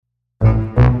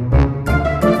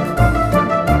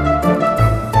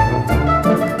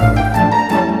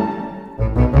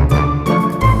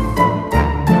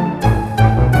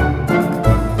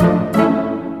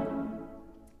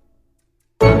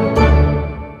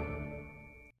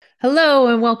Hello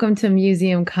and welcome to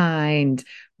Museum Kind.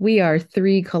 We are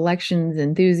three collections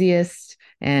enthusiasts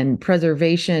and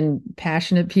preservation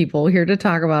passionate people here to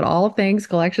talk about all things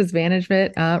collections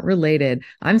management related.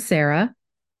 I'm Sarah.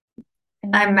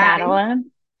 And I'm I'm Maddie. Madeline.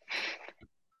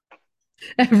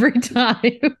 Every time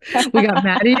we got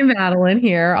Maddie and Madeline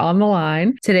here on the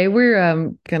line. Today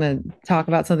we're gonna talk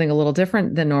about something a little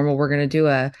different than normal. We're gonna do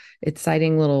a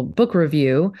exciting little book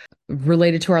review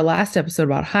related to our last episode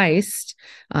about heist.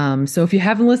 So if you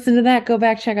haven't listened to that, go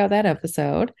back check out that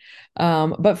episode.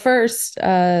 But first,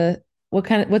 what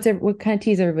kind of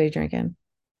tea is everybody drinking?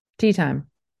 Tea time.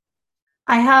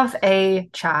 I have a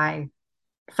chai.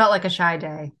 Felt like a chai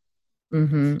day.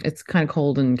 It's kind of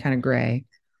cold and kind of gray.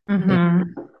 Yeah. hmm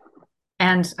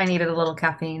And I needed a little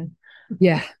caffeine.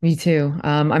 Yeah, me too.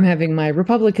 I'm having my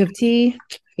Republic of Tea,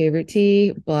 favorite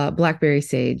tea, blackberry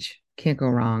sage. Can't go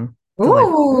wrong.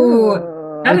 Delightful. Ooh, I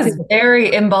Ooh. that would say is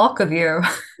very in bulk of you.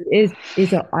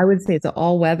 I would say it's an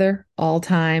all weather, all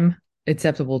time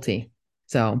acceptable tea.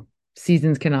 So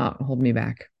seasons cannot hold me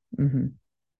back. Hmm.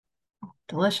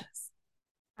 Delicious.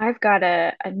 I've got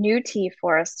a new tea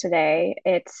for us today.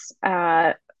 It's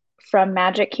from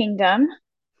Magic Kingdom,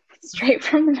 straight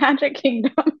from the Magic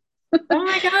Kingdom. Oh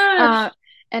my gosh. uh,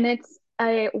 and it's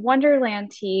a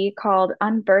Wonderland tea called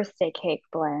Unbirthday Cake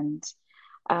Blend.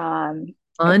 Um,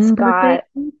 it's Unbirthday? got,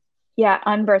 yeah,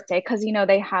 Unbirthday, because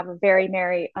they have a very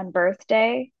merry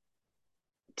unbirthday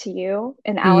to you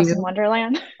in To Alice in you?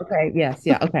 Wonderland. Okay. Yes.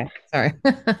 Yeah. Okay. Sorry.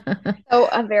 So,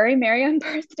 a very merry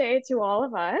unbirthday to all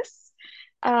of us.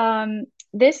 Um,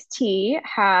 this tea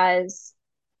has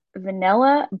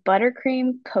vanilla,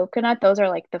 buttercream, coconut. Those are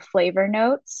like the flavor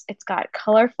notes. It's got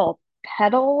colorful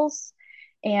petals,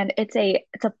 and it's a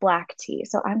black tea.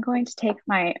 So I'm going to take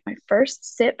my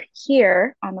first sip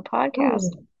here on the podcast.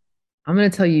 Ooh. I'm gonna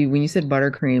tell you when you said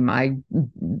buttercream,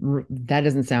 that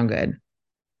doesn't sound good.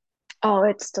 Oh,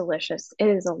 it's delicious. It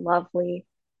is a lovely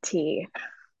tea.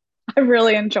 I'm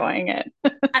really enjoying it.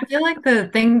 I feel like the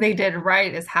thing they did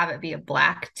right is have it be a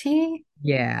black tea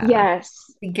Yeah. Yes.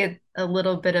 to get a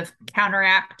little bit of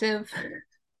counteractive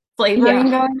flavoring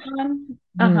Yeah. going on.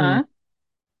 Hmm. Uh-huh.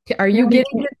 Are You're you getting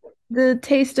making the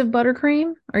taste of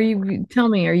buttercream? Tell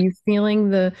me, are you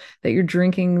feeling that you're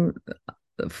drinking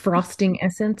the frosting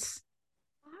essence?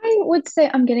 I would say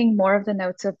I'm getting more of the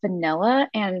notes of vanilla,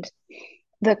 and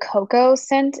the cocoa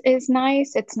scent is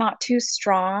nice. It's not too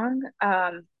strong.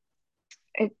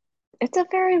 It it's a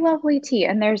very lovely tea,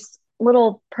 and there's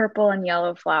little purple and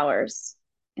yellow flowers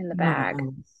in the bag.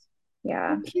 Nice.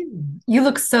 Yeah. so cute. You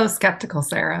look so skeptical,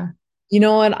 Sarah. You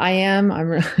know what I am? I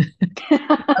was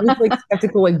like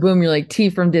skeptical, like boom, you're like tea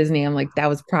from Disney. I'm like, that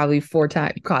was probably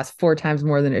cost four times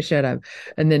more than it should have.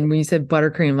 And then when you said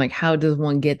buttercream, like, how does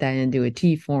one get that into a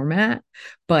tea format?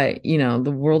 But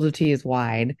the world of tea is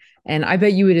wide. And I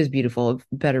bet you it is beautiful. It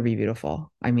better be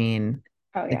beautiful. I mean,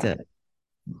 Oh it's yeah. a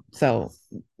so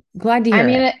glad to I hear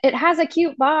mean, it. it has a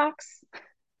cute box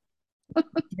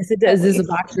Yes, it does. at Is this a least.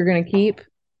 box you're gonna keep?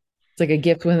 It's like a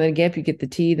gift within a gift. You get the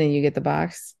tea, then you get the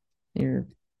box. You're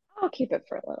I'll keep it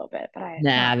for a little bit, but I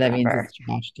Nah, not that means forever. it's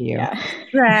trash to you. Yeah.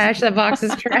 Trash. That box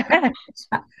is trash.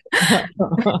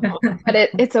 But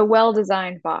it's a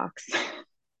well-designed box.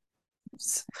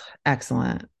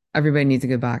 Excellent. Everybody needs a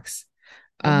good box.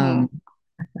 Hmm. Um,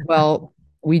 well,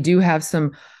 we do have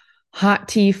some hot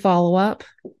tea follow up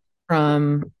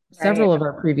from Right. several of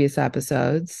our previous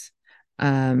episodes.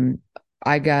 Um,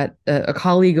 I got a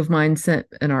colleague of mine sent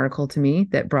an article to me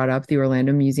that brought up the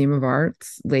Orlando Museum of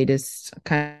Art's latest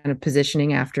kind of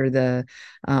positioning after the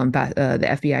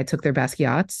FBI took their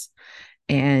Basquiat's.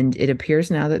 And it appears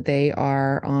now that they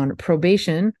are on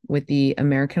probation with the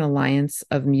American Alliance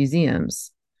of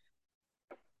Museums.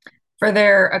 For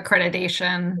their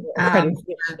accreditation.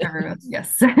 Accreditation.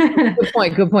 Yes. Good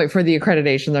point. Good point for the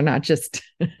accreditation. They're not just.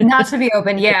 Not to be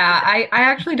open. Yeah, I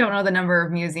actually don't know the number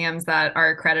of museums that are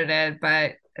accredited,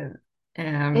 but It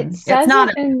it's says not.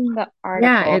 it in the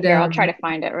Yeah, article. Here, I'll try to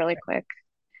find it really quick.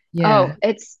 Oh, yeah.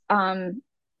 it's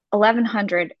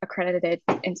 1,100 accredited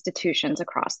institutions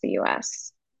across the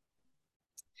US.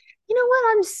 You know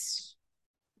what?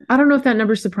 I don't know if that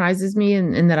number surprises me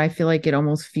and that I feel like it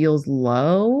almost feels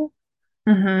low.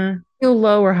 Mhm. Feel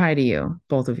low or high to you,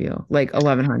 both of you, like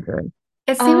 1100.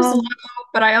 It seems low, Um,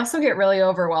 but I also get really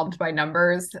overwhelmed by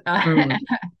numbers Mm.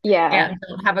 yeah, and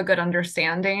don't have a good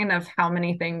understanding of how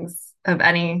many things of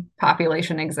any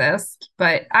population exist.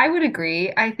 But I would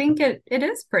agree. I think it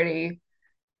is pretty,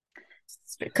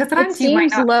 because it sometimes you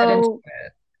might seems not fit into low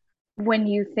it. when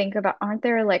you think about, aren't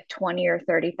there like 20 or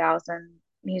 30,000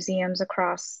 museums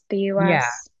across the Yeah.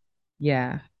 US?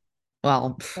 Yeah.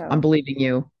 Well, I'm So, believing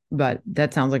you. but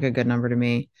that sounds like a good number to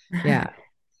me. Yeah.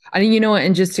 I mean,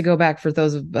 and just to go back for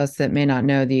those of us that may not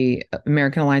know, the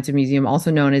American Alliance of Museum,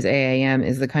 also known as AAM,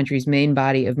 is the country's main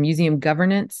body of museum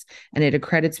governance, and it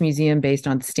accredits museum based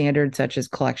on standards such as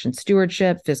collection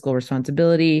stewardship, fiscal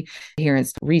responsibility,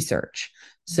 adherence to research.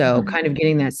 So, kind of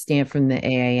getting that stamp from the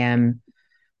AAM,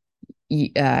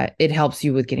 it helps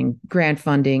you with getting grant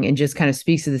funding and just kind of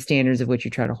speaks to the standards of which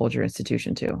you try to hold your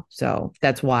institution to. So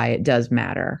that's why it does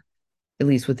matter, at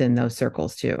least within those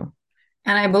circles too.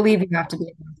 And I believe you have to be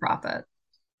a nonprofit.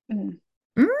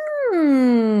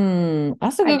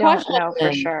 That's a I good don't question. know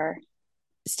for sure.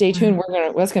 Stay tuned.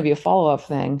 That's gonna be a follow-up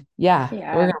thing. Yeah, we're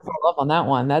Yeah. gonna follow up on that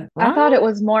one. I thought it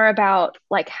was more about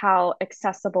like how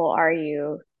accessible are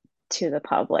you to the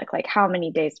public? Like how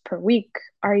many days per week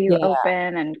are you yeah,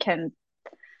 open and can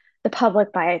the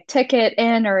public buy a ticket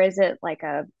in, or is it like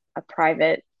a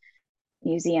private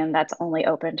museum that's only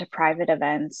open to private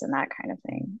events and that kind of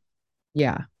thing?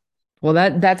 yeah. Well,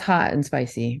 that's hot and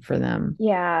spicy for them.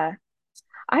 Yeah.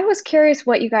 I was curious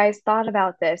what you guys thought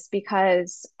about this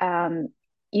because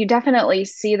you definitely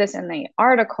see this in the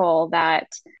article that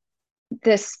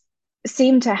this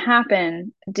seemed to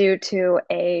happen due to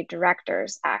a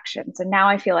director's actions. And now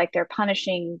I feel like they're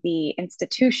punishing the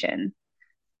institution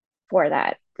for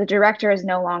that. The director is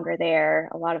no longer there.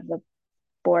 A lot of the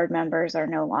board members are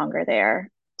no longer there.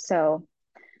 So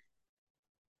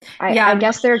I Yeah,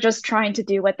 guess they're just trying to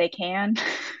do what they can,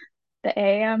 the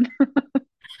AM.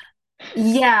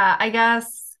 yeah, I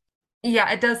guess. Yeah,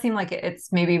 it does seem like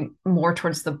it's maybe more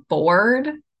towards the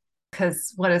board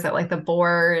because what is it like the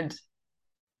board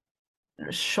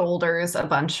shoulders a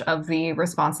bunch of the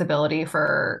responsibility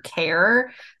for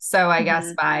care. So I guess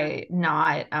Mm-hmm. by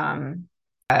not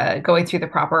going through the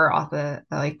proper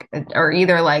like or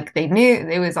either like they knew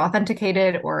it was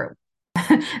authenticated or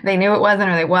they knew it wasn't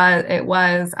or it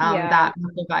was Yeah. that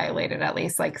violated at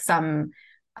least like some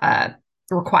uh,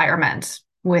 requirement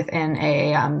within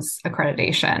a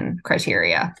accreditation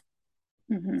criteria.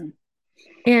 Mm-hmm.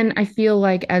 And I feel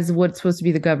like as what's supposed to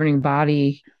be the governing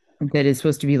body that is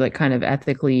supposed to be like kind of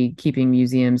ethically keeping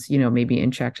museums, maybe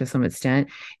in check to some extent,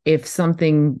 if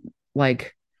something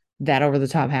like that over the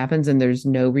top happens and there's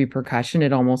no repercussion,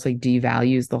 it almost like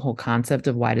devalues the whole concept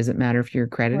of why does it matter if you're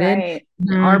accredited. Right.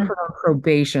 They are put on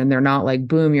probation. They're not like,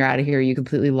 boom, you're out of here. You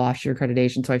completely lost your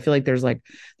accreditation. So I feel like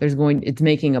it's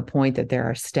making a point that there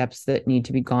are steps that need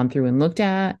to be gone through and looked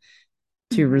at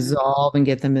to Mm-hmm. resolve and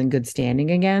get them in good standing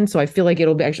again. So I feel like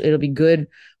it'll be good,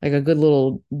 like a good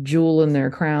little jewel in their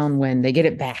crown when they get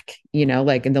it back,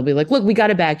 like, and they'll be like, look, we got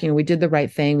it back. We did the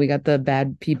right thing. We got the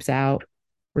bad peeps out.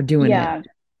 We're doing it. Yeah.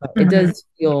 But it Mhm. does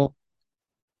feel,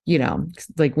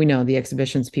 like we know the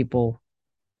exhibitions people,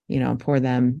 for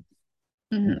them.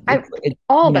 Mm-hmm.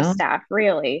 All You the know, staff,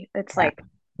 really. It's yeah, like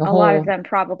the a lot of whole, them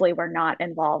probably were not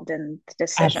involved in the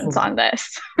decisions absolutely. on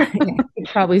this.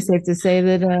 It's probably safe to say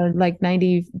that like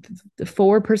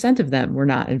 94% of them were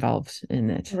not involved in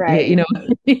it. Right.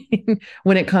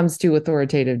 When it comes to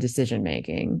authoritative decision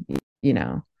making, I'm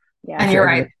And Yeah. sure you're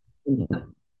right. everybody.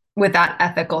 With that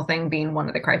ethical thing being one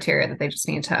of the criteria that they just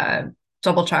need to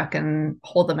double check and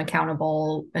hold them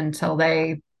accountable until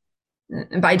they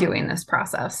by doing this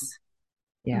process.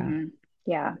 Yeah. Mm-hmm.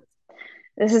 Yeah.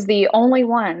 This is the only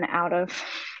one out of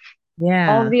all of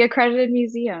Yeah. the accredited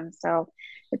museums. So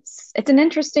it's an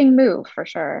interesting move for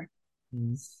sure.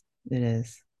 It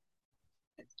is.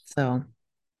 So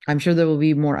I'm sure there will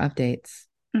be more updates.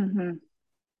 Mm-hmm.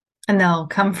 And they'll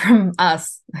come from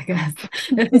us, I guess.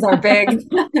 This is our big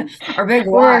our big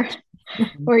We're watch.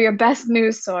 we're your best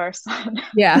news source on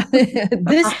Yeah.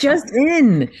 This just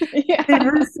in. They've yeah.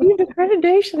 received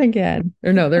accreditation again.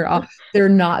 Or no, they're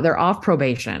off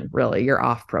probation, really. You're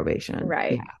off probation. Yeah.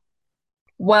 Right.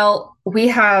 Well, we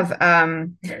have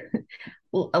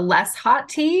a less hot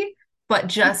tea, but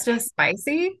just as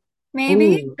spicy,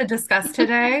 maybe, Ooh. to discuss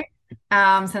today,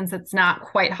 since it's not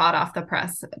quite hot off the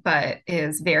press, but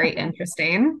is very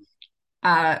interesting.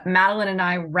 Madeline and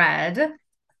I read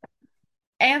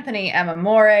Anthony Emma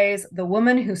More's The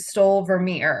Woman Who Stole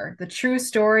Vermeer, the true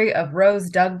story of Rose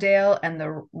Dugdale and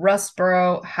the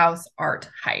Rusborough House art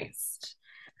heist.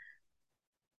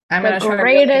 I'm The going to try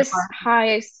really greatest hard.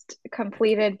 heist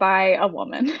completed by a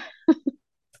woman.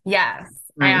 Yes,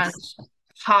 and Nice.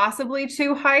 possibly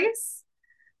two heists,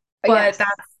 but Yes.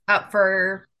 that's up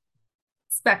for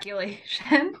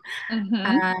speculation. Mm-hmm.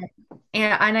 Uh,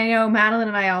 and I know Madeline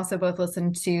and I also both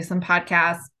listened to some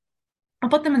podcasts. I'll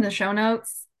put them in the show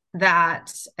notes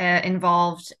that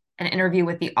involved an interview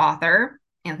with the author,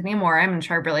 Anthony Amore. I'm going to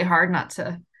try really hard not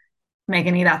to make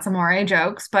any That's Amore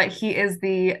jokes, but he is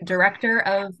the director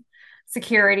of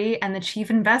security and the chief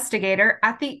investigator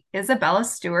at the Isabella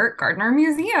Stewart Gardner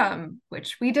Museum,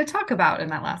 which we did talk about in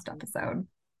that last episode.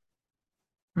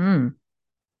 Hmm.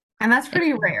 And that's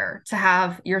pretty rare to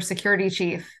have your security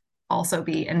chief also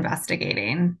be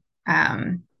investigating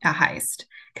a heist,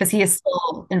 because he is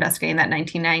still investigating that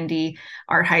 1990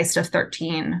 art heist of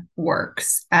 13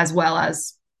 works, as well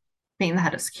as being the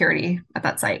head of security at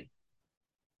that site.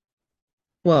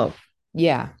 Well,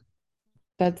 yeah,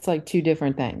 that's like two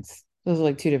different things. Those are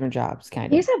like two different jobs,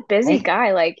 kind of. He's a busy Right?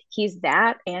 guy. Like he's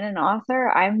that and an author.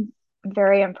 I'm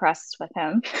very impressed with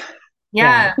him.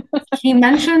 Yeah. Yeah, he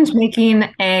mentioned making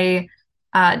a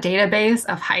database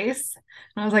of heists.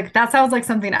 And I was like, that sounds like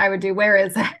something I would do. Where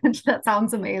is it? That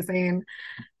sounds amazing.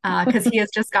 Because he has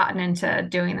just gotten into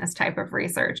doing this type of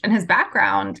research. And his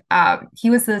background, he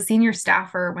was the senior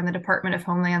staffer when the Department of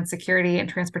Homeland Security and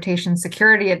Transportation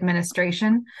Security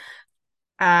Administration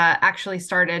actually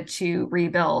started to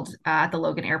rebuild at the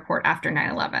Logan Airport after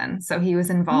 9/11. So he was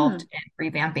involved Mm,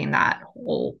 in revamping that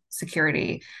whole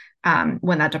security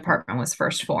when that department was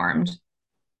first formed.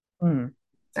 Hmm.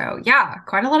 So, yeah,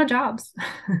 quite a lot of jobs.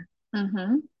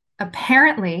 hmm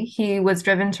Apparently, he was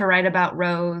driven to write about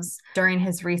Rose during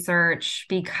his research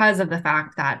because of the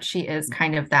fact that she is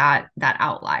kind of that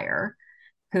outlier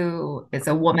who is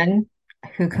a woman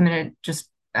who committed just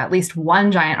at least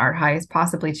one giant art heist,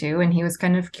 possibly two, and he was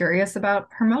kind of curious about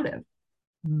her motive.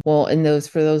 Well, and those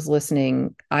for those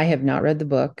listening, I have not read the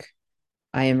book.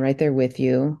 I am right there with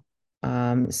you.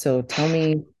 So tell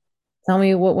me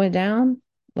what went down.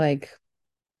 Like,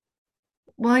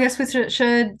 Well, I guess we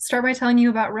should start by telling you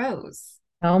about Rose.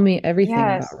 tell me everything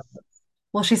about Yes.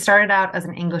 Well, she started out as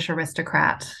an English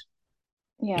aristocrat.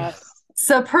 her. Yes.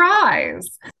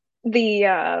 Surprise!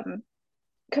 The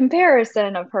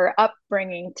comparison of her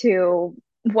upbringing to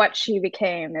what she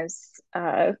became is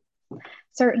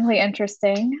certainly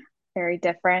interesting, very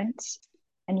different.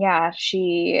 And yeah,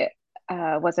 she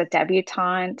was a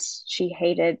debutante. She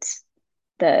hated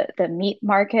the meat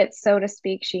market, so to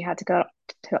speak. She had to go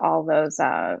to all those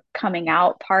coming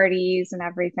out parties and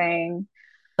everything.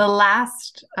 The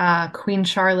last Queen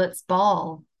Charlotte's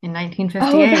ball in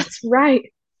Oh, 1958. that's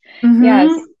right.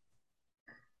 Yes, Mm-hmm.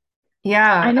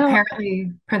 I Yeah, know.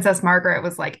 apparently Princess Margaret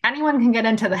was like, anyone can get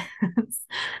into this.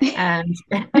 And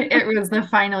it was the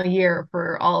final year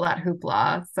for all that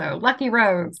hoopla. So Lucky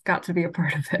Rose got to be a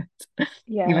part of it,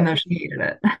 even Yes, though she hated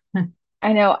it.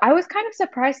 I know. I was kind of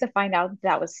surprised to find out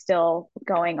that was still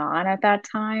going on at that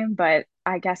time, but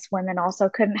I guess women also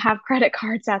couldn't have credit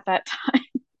cards at that time.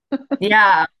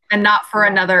 Yeah. And not for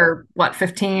another, what,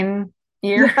 15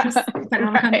 years, Yeah, depending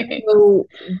on the country. right. So,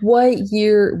 what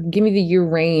year? Give me the year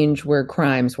range where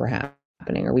crimes were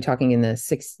happening. Are we talking in the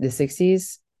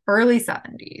 60s, Early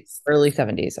 70s. early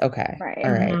 70s? Okay.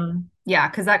 All Right. right. Yeah,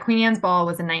 because that Queen Anne's Ball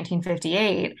was in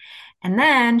 1958. And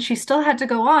then she still had to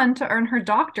go on to earn her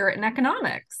doctorate in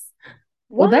economics.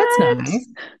 Well, that's What? nice.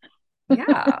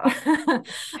 Yeah,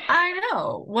 I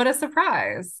know. What a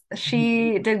surprise.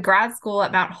 She did grad school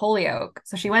at Mount Holyoke.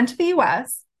 So she went to the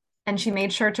US and she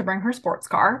made sure to bring her sports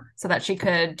car so that she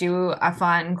could do a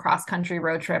fun cross country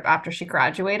road trip after she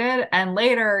graduated. And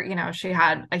later, she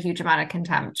had a huge amount of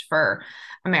contempt for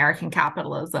American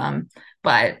capitalism.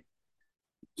 But,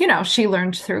 she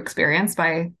learned through experience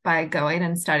by going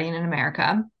and studying in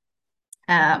America,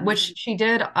 Mhm. which she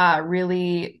did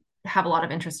really have a lot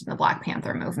of interest in the Black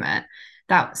Panther movement.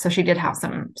 So she did have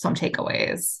some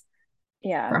takeaways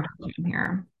Yeah, from her time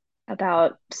here.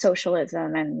 about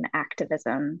socialism and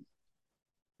activism.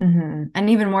 And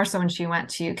even more so when she went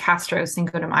to Castro's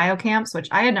Cinco de Mayo camps, which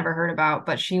I had never heard about,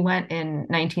 but she went in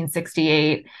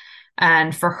 1968.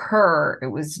 And for her, it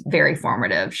was very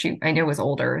formative. I knew it was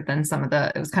older than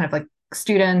it was kind of like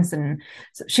students. And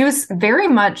so she was very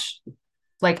much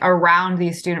like around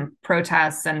these student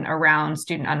protests and around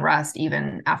student unrest,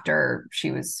 even after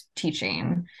she was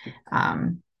teaching,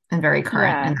 and very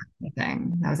current in Yeah, that kind of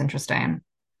thing. That was interesting.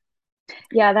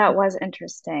 yeah, that was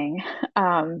interesting.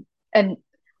 And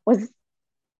was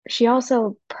she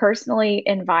also personally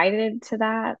invited to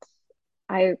that?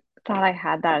 I thought I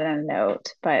had that in a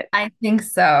note, but I think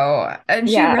so. And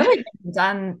she yeah, really hasn't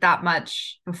done that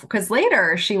much because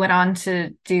later she went on to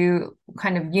do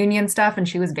kind of union stuff and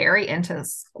she was very into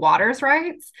squatters'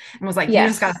 rights and was like, you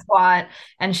just got to yes. squat.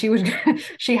 And she would,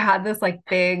 she had this like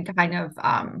big kind of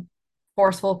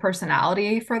forceful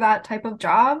personality for that type of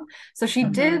job. So she hmm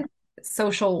did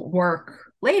social work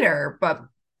later, but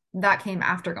that came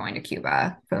after going to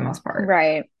Cuba for the most part.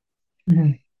 Right.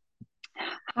 Mhm.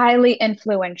 Highly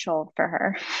influential for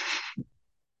her.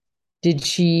 Did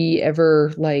she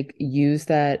ever like use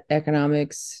that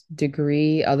economics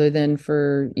degree other than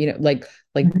for, like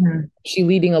Mhm. she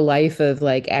leading a life of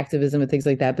like activism and things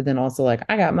like that, but then also like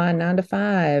I got my 9 to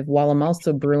 5 while I'm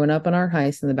also brewing up an art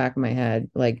heist in the back of my head.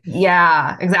 Like,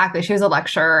 Yeah, exactly. She was a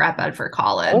lecturer at Bedford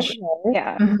College. okay.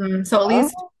 Yeah. So at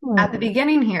least at the Oh,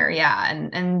 beginning here, yeah.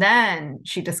 And then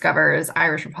she discovers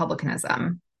Irish Republicanism,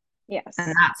 and Yes.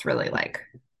 that's really like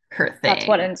her That's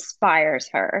what thing. inspires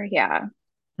her. Yeah.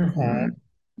 okay. Mhm.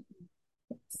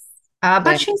 But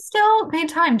Okay. she still made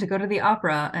time to go to the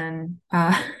opera and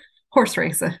horse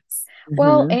races.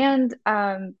 Well, Mhm.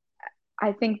 and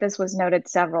I think this was noted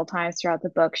several times throughout the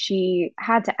book. She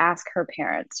had to ask her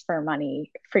parents for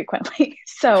money frequently.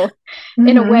 So,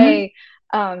 in a Hmm. way,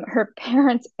 her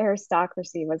parents'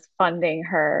 aristocracy was funding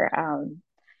her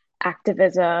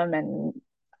activism and,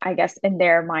 I guess, in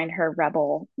their mind, her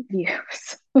rebel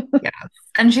views. Yes.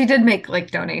 And she did make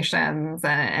like donations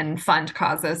and fund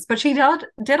causes, but she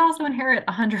did also inherit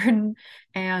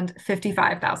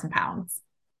 £155,000.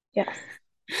 Yes.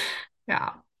 Yeah.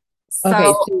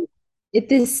 Okay, So so at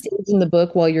this stage in the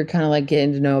book, while you're kind of like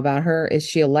getting to know about her, is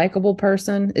she a likable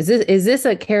person? Is this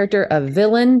a character, a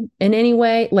villain in any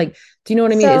way? Like, do you know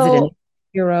what I mean? Is it a So,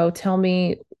 hero? Tell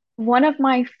me. one of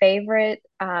my favorite,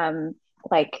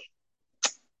 like,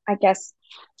 I guess,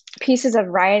 pieces of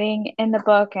writing in the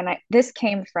book, and this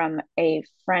came from a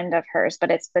friend of hers,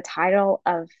 but it's the title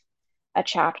of a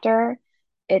chapter.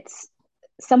 It's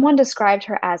someone described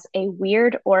her as a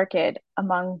weird orchid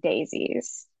among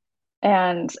daisies.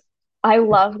 And I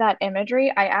love that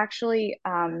imagery. I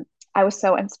was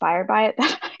so inspired by it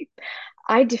that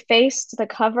I defaced the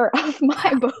cover of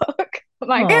my book,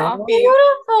 my it's Oh, copy.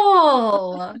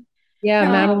 beautiful. yeah,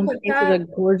 Can we Madeline put painted a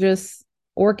that? gorgeous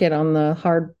orchid on the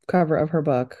hard cover of her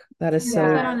book. That is Can we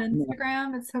put that so Yeah. on nice.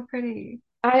 Instagram? It's so pretty.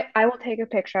 I will take a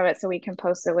picture of it so we can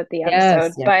post it with the Yes,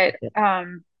 episode. yes, But yes.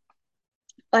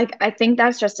 like I think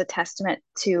that's just a testament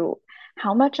to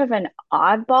how much of an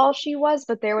oddball she was,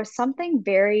 but there was something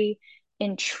very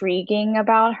intriguing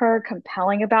about her,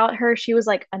 compelling about her. She was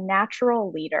like a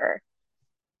natural leader.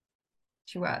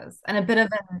 She was. And a bit of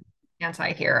an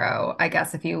anti-hero, I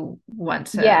guess, if you want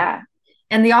to. Yeah.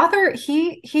 And the author,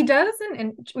 he does,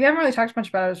 and we haven't really talked much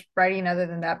about his writing other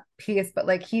than that piece, but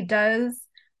like he does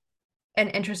an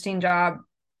interesting job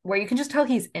where you can just tell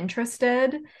he's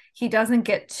interested. He doesn't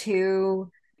get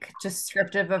too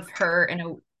descriptive of her in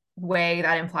a way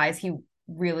that implies he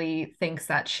really thinks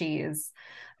that she's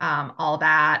all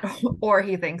that, or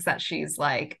he thinks that she's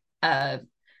like a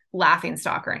laughing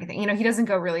stock or anything. He doesn't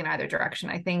go really in either direction.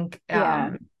 I think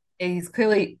Yeah. he's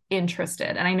clearly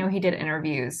interested. And I know he did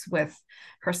interviews with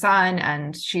her son,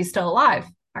 and she's still alive,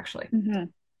 actually. Hmm.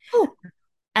 Oh,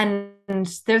 And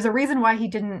there's a reason why he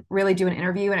didn't really do an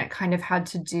interview, and it kind of had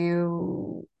to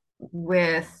do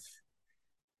with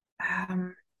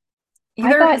um, I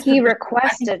either thought his he position. I think,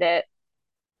 requested it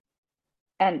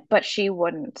and but she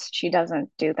wouldn't. She doesn't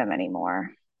do them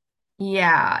anymore.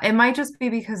 yeah, it might just be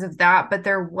because of that, but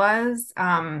there was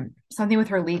something with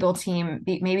her legal team,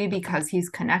 maybe because he's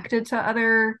connected to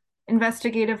other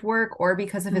investigative work or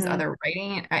because of his Hmm. other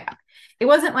writing. It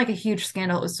wasn't like a huge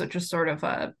scandal. It was just sort of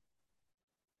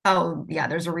oh, yeah,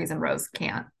 there's a reason Rose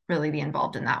can't really be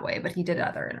involved in that way, but he did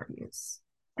other interviews.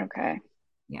 Okay.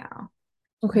 Yeah.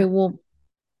 okay. Well,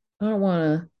 I don't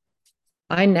want to.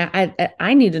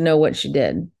 I need to know what she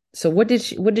did. So what did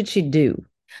she do?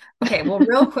 Okay, well,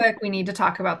 real quick, we need to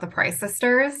talk about the Price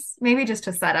sisters, maybe just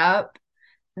to set up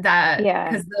that, Yeah.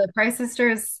 because the Price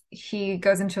sisters, he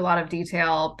goes into a lot of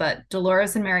detail, but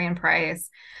Dolores and Marion Price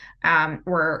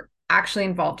were actually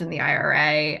involved in the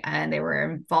IRA, and they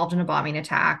were involved in a bombing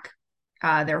attack.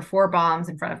 There were 4 bombs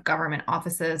in front of government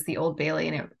offices, the Old Bailey,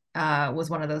 and it was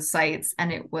one of those sites,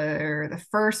 and it were the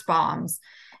first bombs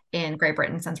in Great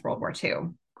Britain since World War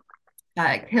II.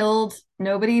 It killed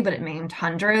nobody, but it maimed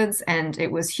hundreds, and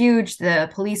it was huge. The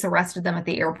police arrested them at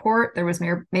the airport. There was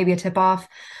maybe a tip off.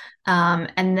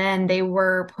 And then they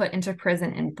were put into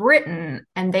prison in Britain,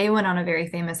 and they went on a very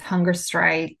famous hunger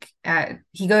strike.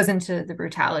 He goes into the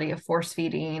brutality of force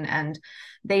feeding, and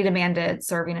they demanded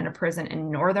serving in a prison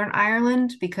in Northern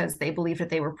Ireland because they believed that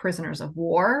they were prisoners of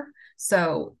war.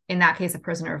 So, in that case, a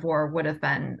prisoner of war would have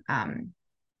been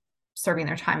serving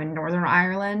their time in Northern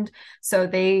Ireland. So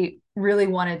they really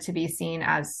wanted to be seen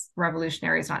as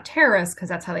revolutionaries, not terrorists, because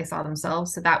that's how they saw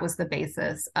themselves. So that was the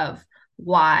basis of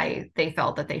why they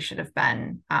felt that they should have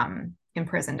been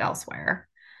imprisoned elsewhere.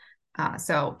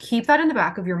 So keep that in the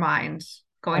back of your mind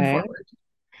going Okay. forward.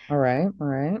 All right. All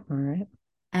right. All right.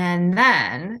 And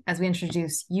then, as we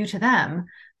introduce you to them,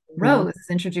 Mhm. Rose is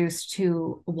introduced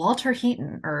to Walter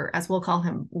Heaton, or as we'll call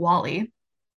him, Wally.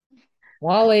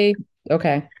 Wally.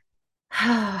 Okay.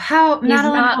 How He's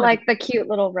Madeline, not how would like the cute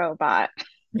little robot.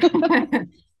 you?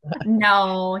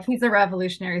 No, he's a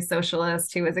revolutionary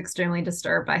socialist who was extremely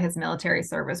disturbed by his military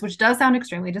service, which does sound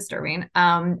extremely disturbing.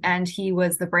 And he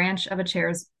was the branch of a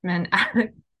chairman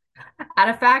at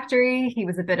a factory. He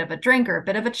was a bit of a drinker, a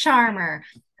bit of a charmer,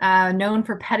 known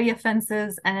for petty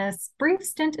offenses and a brief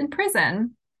stint in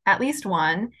prison, at least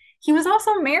one. He was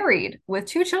also married with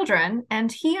two children,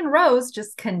 and he and Rose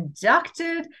just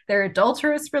conducted their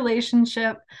adulterous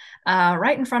relationship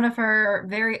right in front of her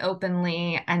very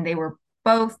openly. And they were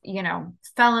both,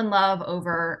 fell in love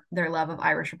over their love of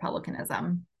Irish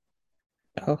republicanism.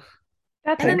 Oh,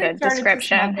 That's And a then they good started to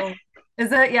description. smuggle.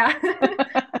 Is it? Yeah.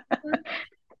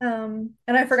 And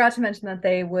I forgot to mention that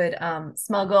they would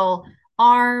smuggle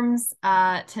arms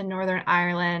to Northern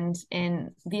Ireland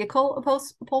in vehicle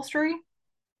upholstery.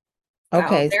 So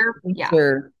okay. So they're, things yeah,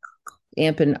 are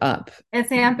amping up. it's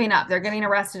amping up. They're getting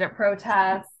arrested at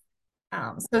protests.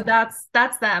 So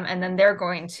that's them, and then they're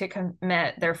going to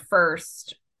commit their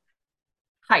first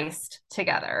heist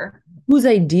together. Whose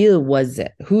idea was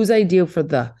it? Whose idea for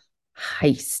the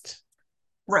heist?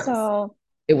 Rose. So,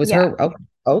 It was yeah, her. Oh,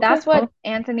 okay. that's what Oh,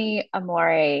 Anthony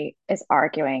Amore is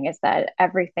arguing is that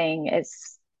everything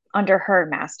is under her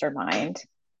mastermind.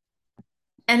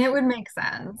 And it would make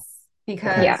sense okay.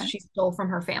 because Yeah, she stole from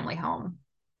her family home.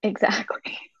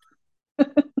 exactly.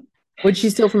 What'd she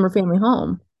steal from her family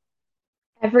home?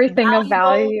 Everything of Valuable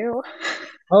value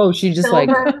Oh, she just like,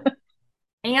 silver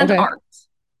and okay, art.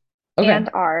 okay. and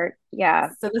art. Yeah.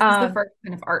 So this is the first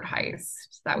kind of art heist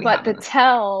that we But have the in this.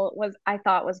 tell was I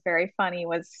thought was very funny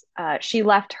was she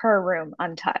left her room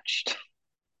untouched.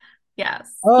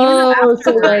 Yes. Even though Oh,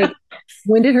 so afterward, like,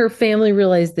 when did her family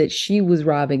realize that she was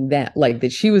robbing that? Like,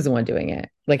 that she was the one doing it?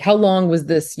 Like, how long was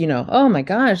this, oh my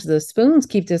gosh, the spoons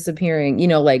keep disappearing,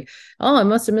 like, oh, I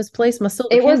must have misplaced my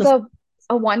silver It was candles.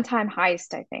 a one-time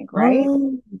heist, I think, right?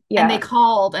 Oh, and they Yeah.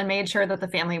 called and made sure that the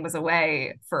family was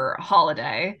away for a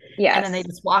holiday. And then they Yes.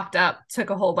 just walked up, took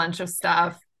a whole bunch of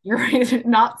stuff. You're right,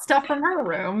 not stuff from her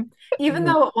room. Even mhm.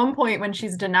 though at one point when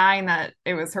she's denying that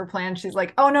it was her plan, she's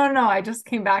like, oh, no, no, I just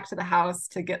came back to the house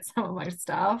to get some of my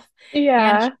stuff. And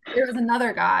Yeah. there was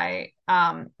another guy,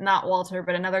 not Walter,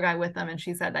 but another guy with them. And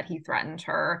she said that he threatened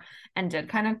her and did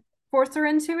kind of force her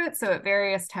into it. So at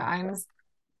various times,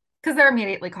 because they're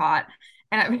immediately caught.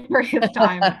 And at various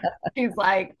times, she's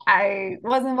like, I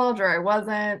was involved or I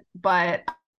wasn't. But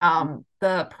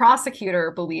the prosecutor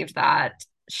believed that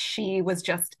she was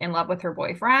just in love with her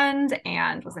boyfriend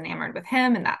and was enamored with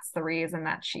him. And that's the reason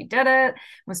that she did it,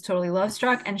 was totally love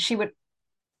struck. And she would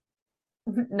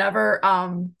never,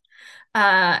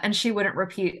 and she wouldn't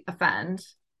repeat offend.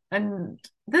 And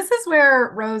this is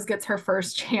where Rose gets her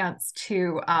first chance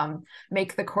to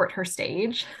make the court her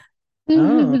stage,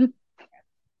 Oh,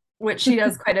 which she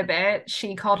does quite a bit.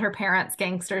 She called her parents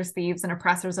gangsters, thieves, and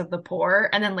oppressors of the poor,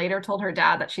 and then later told her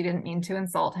dad that she didn't mean to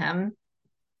insult him.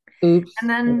 And oops.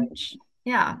 then,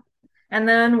 yeah. And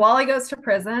then Wally goes to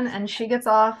prison and she gets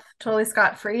off totally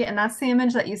scot-free. And that's the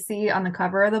image that you see on the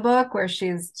cover of the book where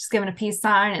she's just given a peace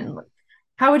sign. And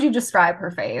how would you describe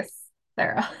her face,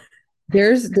 Sarah?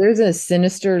 There's a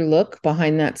sinister look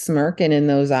behind that smirk and in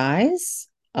those eyes.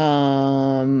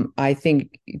 I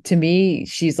think to me,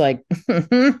 she's like,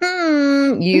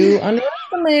 you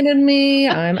underestimated me.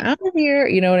 I'm out of here.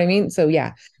 You know what I mean? So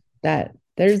yeah, that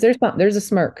there's a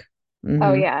smirk.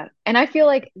 Oh Hmm. yeah. And I feel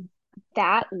like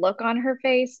that look on her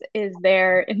face is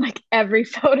there in like every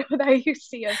photo that you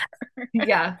see of her.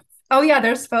 Yeah. Oh, yeah.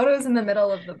 There's photos in the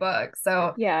middle of the book.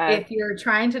 So Yeah. if you're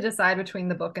trying to decide between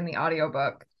the book and the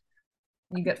audiobook,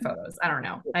 you get photos. I don't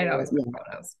know. I'd always Yeah, put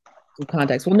photos. some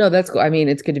context. Well, no, that's cool. I mean,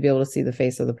 it's good to be able to see the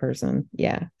face of the person.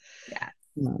 Yeah. Yeah.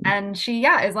 Um, And she,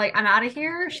 yeah, is like, I'm out of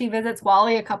here. She visits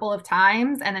Wally a couple of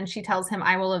times and then she tells him,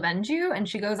 I will avenge you. And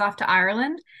she goes off to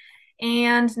Ireland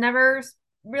and never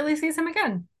really sees him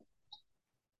again.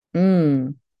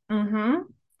 mm. Mm-hmm.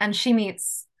 And she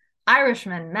meets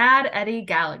Irishman Mad Eddie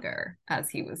Gallagher, as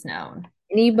he was known.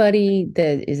 Anybody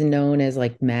that is known as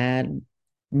like mad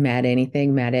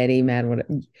anything, mad Eddie, mad what?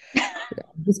 I'm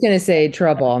just gonna say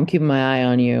trouble. I'm keeping my eye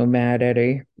on you, Mad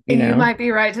Eddie. You might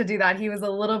be right to do that. He was a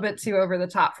little bit too over the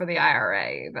top for the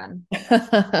IRA, even.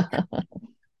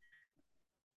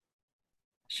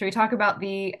 Should we talk about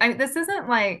this isn't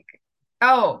like,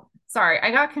 oh, sorry,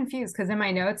 I got confused because in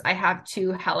my notes I have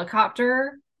two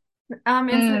helicopter incident.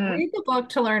 Mm. Read the book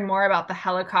to learn more about the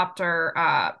helicopter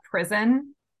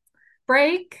prison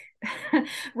break.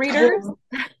 Readers. Well,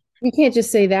 you can't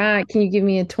just say that. Can you give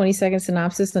me a 20-second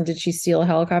synopsis on did she steal a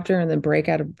helicopter and then break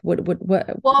out of what Well,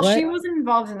 what? she was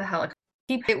involved in the helicopter.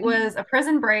 It was a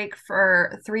prison break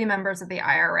for 3 members of the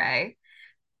IRA.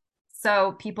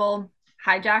 So people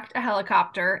hijacked a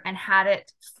helicopter and had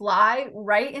it fly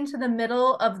right into the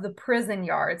middle of the prison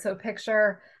yard. So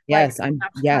picture like town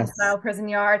Yes. style prison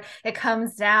yard. It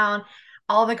comes down.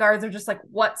 All the guards are just like,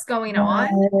 what's going on?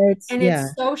 What? And Yeah.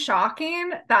 it's so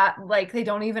shocking that like they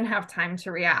don't even have time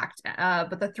to react.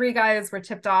 But the 3 guys were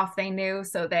tipped off. They knew,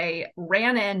 so they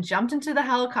ran in, jumped into the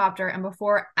helicopter, and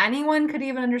before anyone could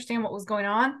even understand what was going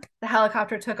on, the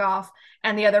helicopter took off,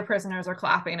 and the other prisoners are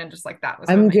clapping, and just like that was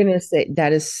I'm really. gonna say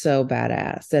that is so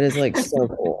badass. That is like so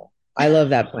cool. I love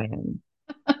that plan.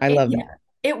 I It, love that.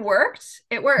 it worked.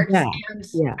 It worked. Yeah. And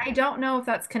Yeah. I don't know if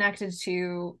that's connected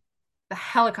to the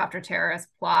helicopter terrorist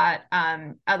plot,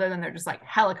 other than they're just like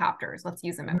helicopters. Let's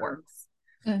use them. It works.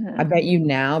 I bet you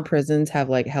now prisons have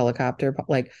like helicopter,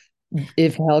 like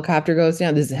if a helicopter goes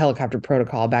down, this is helicopter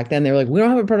protocol. Back then, they were like, we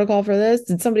don't have a protocol for this.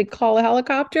 Did somebody call a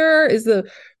helicopter? Is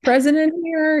the president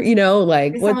here?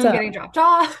 Like, Is what's someone up? getting dropped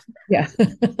off? Yeah.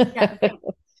 Yeah.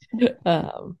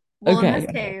 Well, in Okay.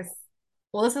 this case,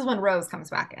 well, this is when Rose comes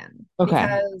back in Okay.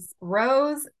 because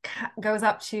Rose goes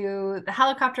up to the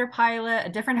helicopter pilot, a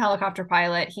different helicopter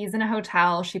pilot. He's in a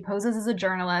hotel. She poses as a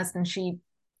journalist and she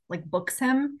like books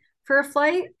him for a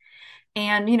flight.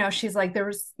 And, she's like, there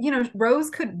was,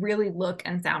 Rose could really look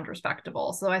and sound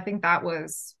respectable. So I think that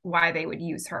was why they would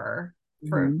use her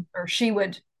Mhm. or she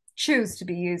would choose to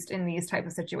be used in these type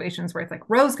of situations where it's like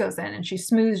Rose goes in and she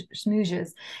smooches,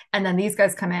 and then these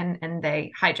guys come in and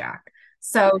they hijack.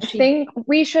 So I think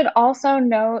we should also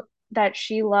note that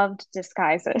she loved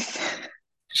disguises.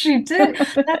 she did.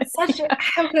 That's such a,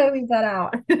 how could I leave that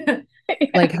out?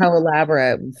 Like how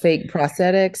elaborate fake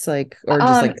prosthetics, or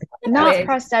just like Not Wig.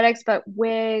 prosthetics, but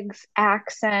wigs,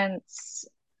 accents,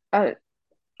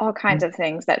 all kinds of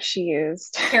things that she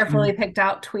used. Carefully picked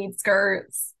out tweed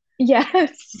skirts.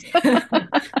 Yes.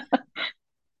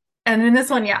 And in this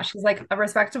one, yeah, she's like a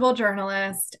respectable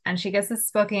journalist and she gets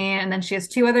this booking. And then she has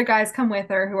 2 other guys come with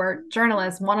her who are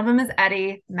journalists. One of them is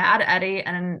Eddie, Mad Eddie,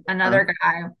 and another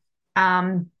guy.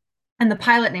 And the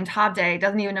pilot named Hobday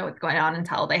doesn't even know what's going on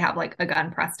until they have like a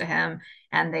gun pressed to him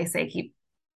and they say, keep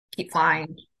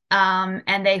flying.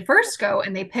 And they first go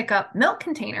and they pick up milk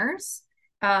containers,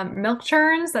 milk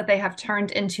churns that they have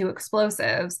turned into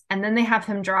explosives. And then they have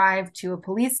him drive to a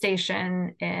police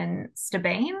station in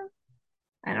Stebane.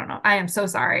 I don't know. I am so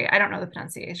sorry. I don't know the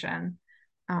pronunciation.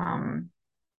 But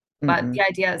the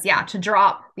idea is, yeah, to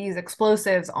drop these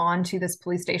explosives onto this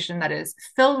police station that is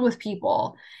filled with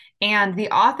people. And the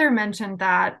author mentioned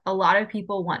that a lot of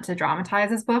people want to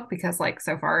dramatize his book because, like,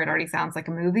 so far it already sounds like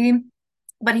a movie,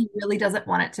 but he really doesn't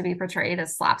want it to be portrayed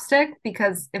as slapstick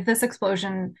because if this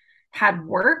explosion had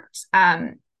worked,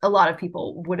 a lot of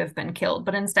people would have been killed.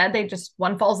 But instead,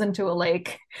 one falls into a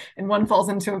lake and one falls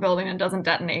into a building and doesn't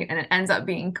detonate. And it ends up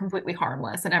being completely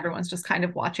harmless. And everyone's just kind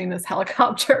of watching this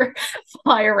helicopter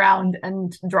fly around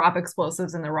and drop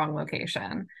explosives in the wrong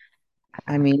location.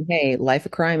 I mean, hey, life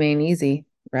of crime ain't easy,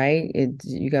 right?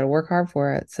 You got to work hard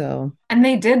for it. So, And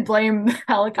they did blame the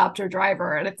helicopter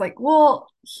driver. And it's like, well,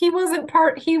 he wasn't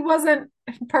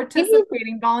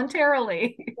participating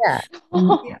voluntarily. yeah.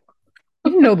 Yeah.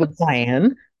 Noble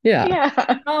plan. Yeah.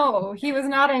 Yeah. Oh, he was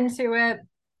not into it.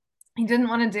 He didn't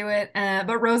want to do it.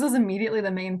 But Rose is immediately the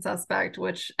main suspect,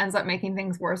 which ends up making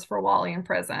things worse for Wally in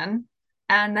prison.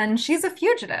 And then she's a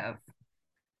fugitive.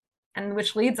 And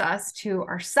which leads us to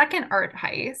our second art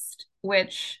heist,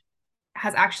 which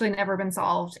has actually never been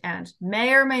solved and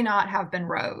may or may not have been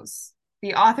Rose.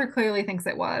 The author clearly thinks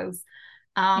it was.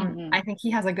 I think he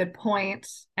has a good point,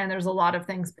 and there's a lot of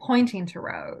things pointing to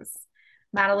Rose.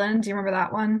 Madeline, do you remember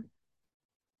that one?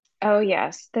 Oh,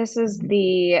 yes. This is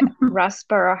the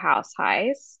Rustboro house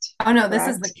heist. Oh, no, this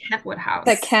is correct? the Kentwood house.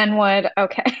 The Kenwood.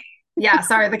 Okay. Yeah,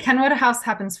 sorry. The Kenwood house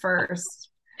happens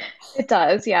first. It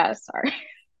does. Yeah. Sorry.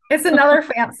 It's another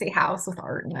fancy house with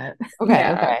art in it. Okay.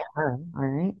 Yeah. Okay. All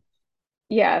right.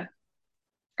 Yeah.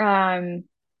 I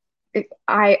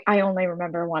only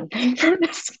remember one thing from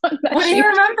this one that What do you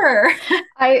remember?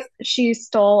 she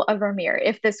stole a Vermeer,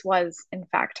 if this was in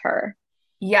fact her.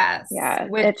 Yes. Yeah.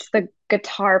 It's the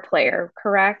guitar player,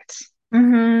 correct?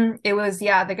 It was,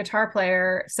 yeah, the guitar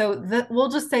player. So we'll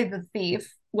just say the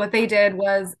thief. What they did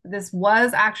was this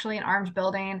was actually an armed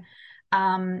building.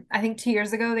 I think 2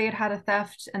 years ago they had a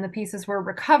theft and the pieces were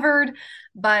recovered,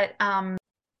 but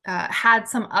had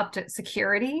some upped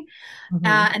security.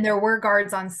 And there were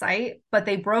guards on site, but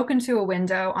they broke into a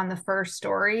window on the first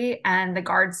story and the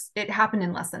guards, it happened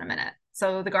in less than a minute.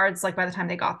 So the guards, like by the time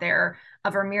they got there,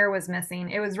 a Vermeer was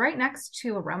missing. It was right next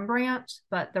to a Rembrandt,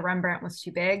 but the Rembrandt was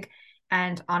too big.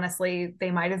 And honestly, they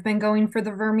might have been going for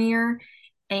the Vermeer.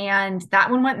 and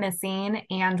that one went missing.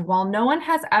 And while no one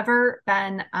has ever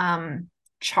been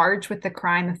charged with the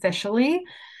crime officially,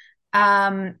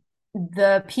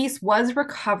 the piece was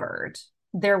recovered.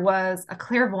 There was a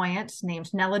clairvoyant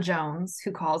named Nella Jones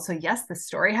who called. So, yes, the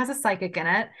story has a psychic in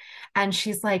it. And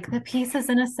she's like, the piece is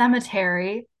in a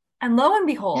cemetery. And lo and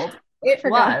behold, it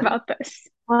Forgot was. about this.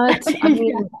 What? I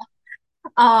mean,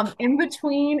 In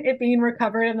between it being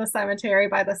recovered in the cemetery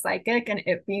by the psychic and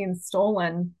it being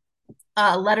stolen,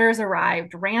 letters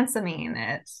arrived ransoming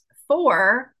it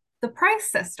for the Price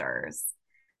sisters.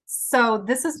 So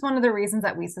this is one of the reasons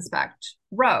that we suspect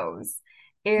Rose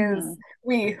is Mhm.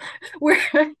 we we're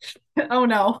oh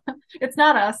no, it's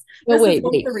not us. no, This is wait, one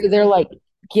of wait. the So they're reasons. like,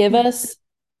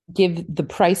 give the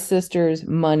Price sisters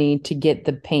money to get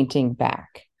the painting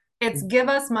back. It's give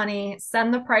us money,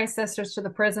 send the Price sisters to the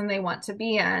prison they want to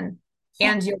be in,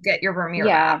 and you'll get your Vermeer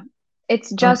back. Yeah,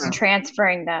 it's just Okay.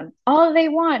 transferring them. All they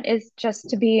want is just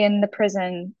to be in the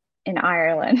prison in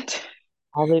Ireland.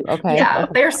 Okay. Yeah,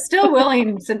 Okay. they're still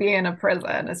willing to be in a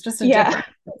prison. It's just a Yeah, different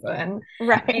prison.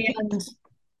 right. And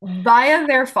via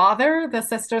their father, the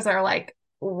sisters are like,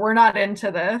 we're not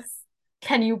into this.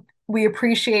 We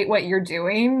appreciate what you're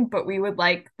doing, but we would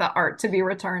like the art to be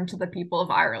returned to the people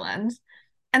of Ireland.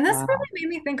 And this Wow. really made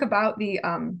me think about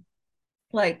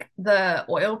like the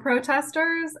oil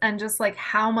protesters and just like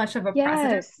how much of a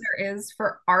precedent Yes. there is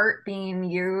for art being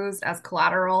used as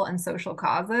collateral and social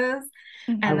causes.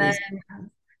 I And then Hmm. was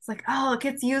it's like, oh, it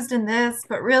gets used in this,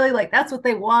 but really like that's what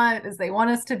they want is they want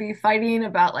us to be fighting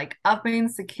about like upping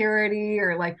security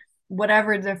or like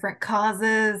whatever different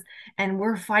causes. And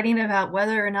we're fighting about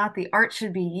whether or not the art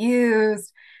should be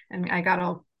used. And I got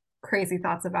all crazy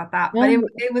thoughts about that. But yeah.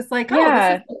 it was like, oh, this is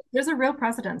Yeah, there's a real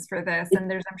precedence for this. It, And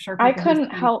there's I'm sure I people who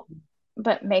couldn't see help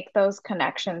but make those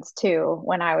connections too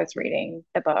when I was reading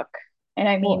the book. And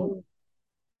I mean, well,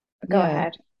 go yeah.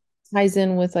 ahead. Ties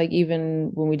in with like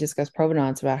even when we discuss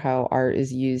provenance about how art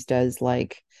is used as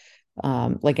like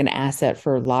an asset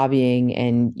for lobbying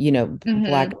and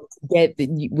black Hmm. get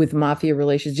with mafia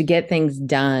relations to get things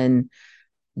done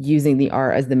using the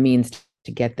art as the means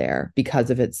to get there because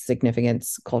of its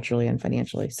significance culturally and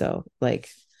financially. So like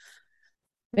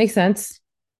makes sense,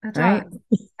 it right? does.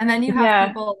 And then you have Yeah.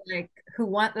 people like who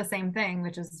want the same thing,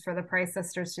 which is for the Price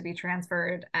sisters to be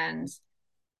transferred, and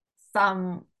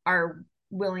some are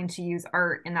willing to use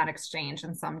art in that exchange,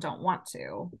 and some don't want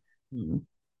to. Hmm.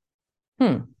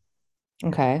 Hmm.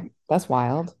 Okay, that's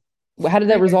wild. How did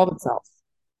that Very resolve itself?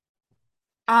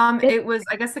 It, It was,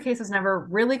 I guess the case was never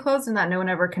really closed and that no one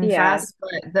ever yeah. confessed,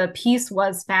 but the piece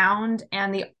was found,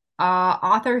 and the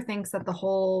author thinks that the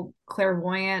whole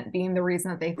clairvoyant being the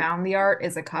reason that they found the art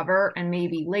is a cover, and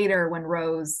maybe later when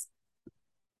Rose,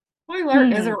 spoiler,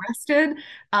 is Hmm. arrested,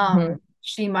 Mhm.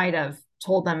 she might have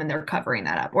told them and they're covering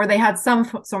that up, or they had some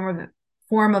of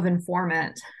form of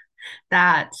informant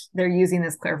that they're using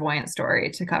this clairvoyant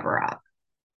story to cover up,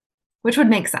 which would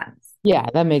make sense. Yeah,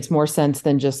 that makes more sense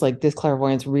than just like this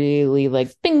clairvoyance really like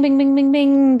bing, bing, bing, bing,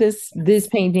 bing, this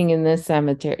painting in this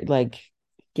cemetery. Like,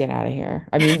 get out of here.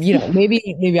 I mean,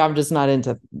 maybe I'm just not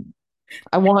into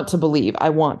I want to believe,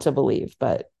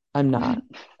 but I'm not.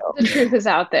 The truth is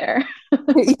out there.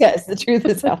 Yes, the truth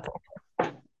is out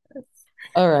there.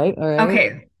 All right, all right.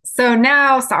 Okay, so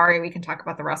now, sorry, we can talk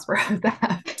about the Rustboro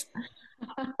theft.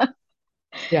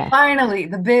 Yeah. Finally,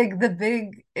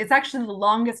 it's actually the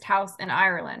longest house in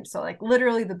Ireland. So, like,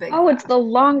 literally the big Oh, it's theft. the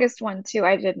longest one too.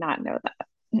 I did not know that.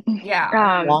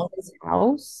 Yeah. Longest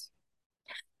house?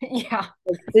 Yeah.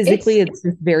 Like physically, It's it's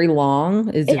just very long.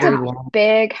 Is it it's very a Yeah. long?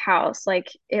 big house. Like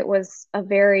it was a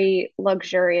very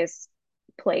luxurious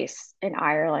place in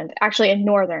Ireland, actually in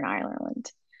Northern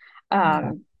Ireland. Okay.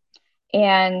 Um,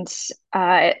 and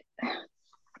uh,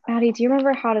 Maddie, do you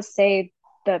remember how to say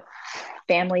the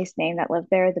family's name that lived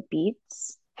there, the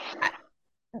Beats?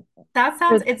 That Or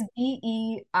sounds, it's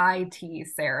Beit,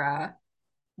 Sarah.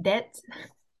 Det.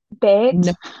 Bait?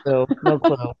 No clue. No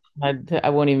clue. I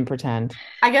won't even pretend.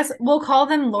 I guess we'll call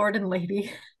them Lord and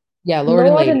Lady. Yeah, Lord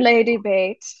and Lord and Lady. Lady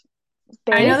Bait.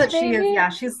 I know Bait, that she is, maybe? yeah,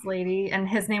 she's Lady, and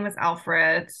his name is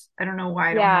Alfred. I don't know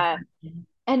why I don't have Yeah. that.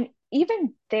 And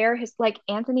even there, his like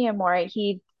Anthony Amore,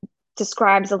 he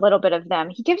describes a little bit of them.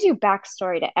 He gives you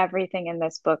backstory to everything in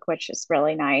this book, which is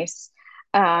really nice.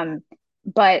 Um,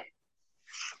 but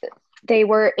they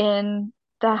were in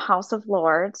the House of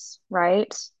Lords,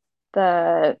 right?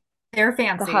 The They're the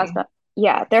fancy. husband.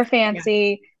 Yeah, they're Yeah.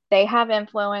 fancy. They have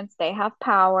influence. They have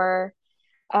power.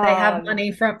 They have Um,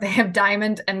 money they have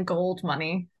diamond and gold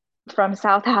money. from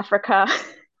South Africa.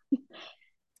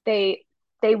 they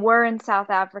they were in South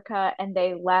Africa and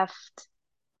they left,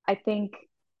 I think,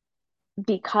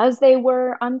 because they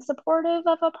were unsupportive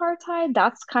of apartheid.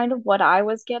 That's kind of what I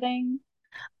was getting.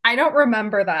 I don't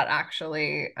remember that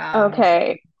actually.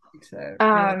 Okay. To relook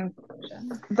Um, at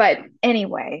the but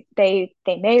anyway, they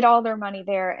made all their money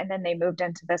there, and then they moved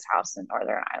into this house in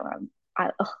Northern Ireland.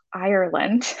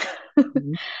 Ireland.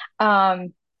 Mhm.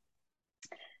 um,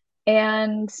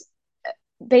 and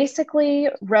basically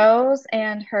Rose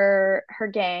and her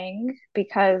gang,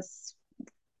 because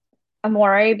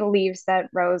Amore believes that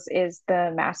Rose is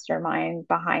the mastermind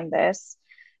behind this.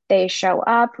 They show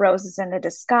up. Rose is in a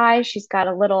disguise. She's got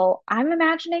a little, I'm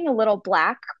imagining a little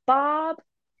black bob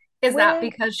Is that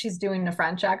wig. because she's doing the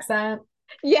French accent?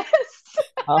 Yes.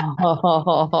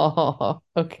 Oh,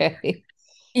 okay.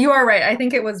 You are right. I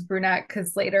think it was brunette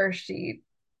because later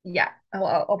yeah.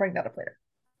 I'll bring that up later.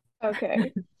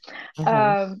 Okay. Uh-huh.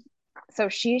 Um, so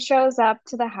she shows up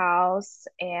to the house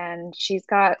and she's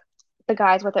got the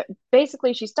guys with her.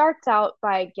 Basically, she starts out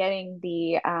by getting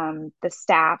the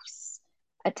staff's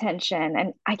attention,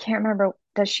 and I can't remember.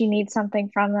 Does she need something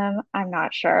from them? I'm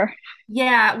not sure.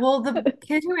 Yeah, well, the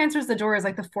kid who answers the door is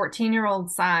like the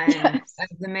 14-year-old son Yes.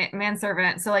 of the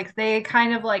manservant. So like they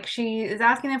kind of like she is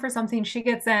asking them for something, she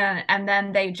gets in, and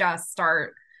then they just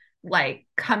start like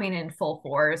coming in full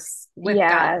force with guns,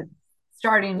 Yeah.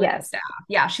 starting with the Yes. staff.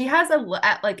 Yeah, she has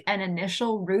like an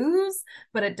initial ruse,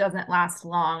 but it doesn't last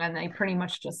long, and they pretty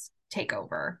much just take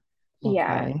over.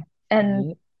 Yeah. Okay. And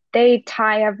Right. they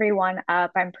tie everyone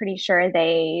up. I'm pretty sure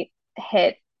they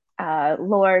hit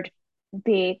Lord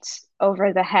Beat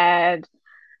over the head.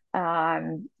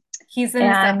 Um, He's in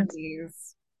his and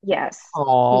 70s. yes, he's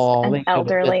Oh, an they should have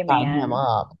just elderly tied him man.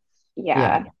 up. Yeah.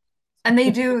 Yeah. And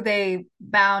they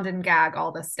bound and gag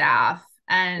all the staff.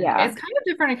 And Yeah. it's kind of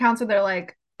different accounts where they're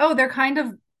like, oh, they're kind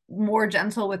of more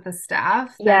gentle with the staff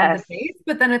than the Yes. base.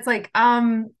 But then it's like,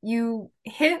 you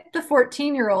hit the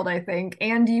 14-year-old, I think,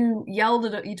 and you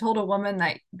told a woman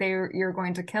that you're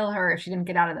going to kill her if she didn't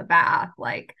get out of the bath.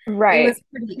 Like Right.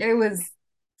 it was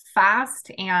fast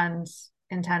and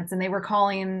intense. And they were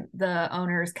calling the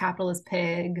owners capitalist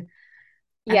pig.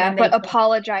 And Yeah, then but they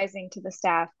apologizing to the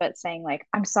staff, but saying like,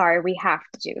 "I'm sorry, we have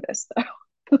to do this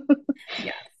though."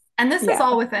 Yes. And this is Yeah.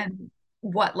 all within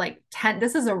what, like 10,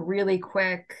 this is a really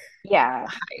quick Yeah.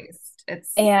 heist.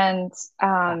 It's And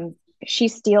she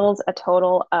steals a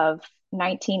total of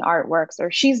 19 artworks, or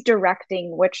she's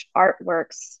directing which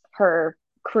artworks her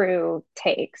crew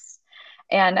takes.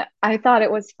 And I thought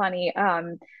it was funny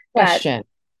that, Question.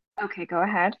 okay, go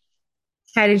ahead.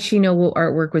 How did she know what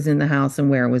artwork was in the house and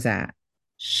where it was at?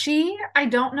 I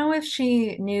don't know if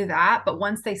she knew that, but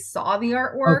once they saw the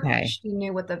artwork, Okay. she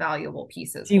knew what the valuable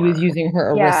pieces She was were. using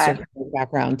her Yeah. aristocratic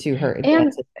background to her And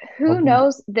advantage. who Okay.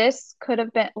 knows, this could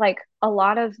have been like a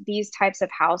lot of these types of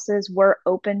houses were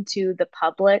open to the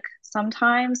public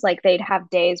sometimes. Like they'd have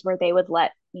days where they would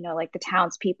let, like the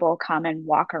townspeople come and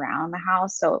walk around the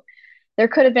house. So there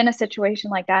could have been a situation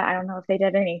like that. I don't know if they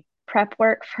did any prep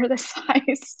work for the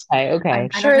heist. Okay. I'm Okay. I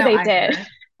don't sure know they did. either.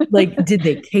 Like, did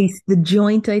they case the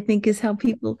joint? I think is how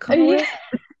people call Yeah.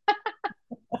 it.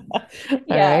 All right.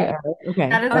 Yeah. All right. Okay.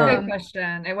 That is All a right. good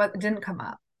question. It didn't come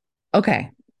up. Okay. I'll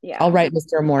Yeah. write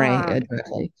Mr. Amore Um,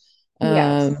 directly.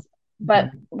 yes. But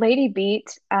Okay. Lady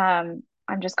Beat, I'm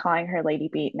just calling her Lady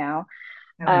Beat now.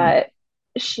 Okay. Uh,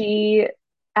 she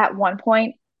at one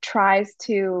point tries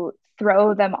to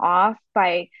throw them off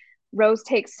by Rose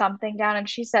takes something down and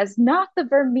she says, "Not the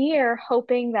Vermeer,"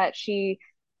 hoping that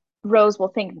Rose will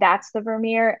think that's the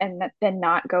Vermeer and then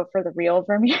not go for the real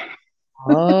Vermeer,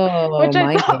 Oh, which I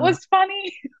my thought name. was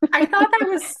funny. I thought that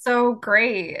was so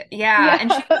great. Yeah.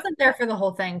 And she Yeah. wasn't there for the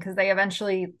whole thing because they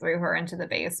eventually threw her into the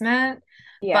basement.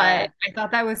 Yeah. But I thought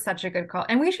that was such a good call.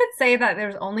 And we should say that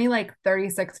there's only like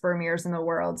 36 Vermeers in the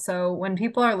world. So when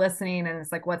people are listening and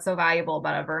it's like, what's so valuable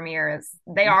about a Vermeer is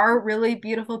they are really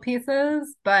beautiful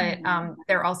pieces, but Mhm.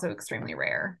 they're also extremely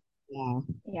rare. Yeah.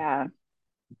 Yeah.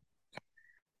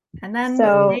 And then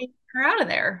So, they are out of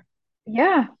there.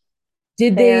 yeah,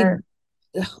 Did they, they're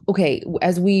okay,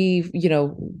 as we,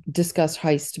 discussed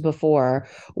heist before,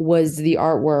 was the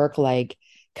artwork like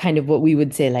kind of what we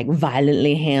would say like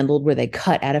violently handled? Were they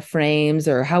cut out of frames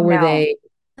or how were no. they?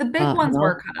 The big ones No.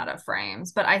 were cut out of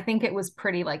frames, but I think it was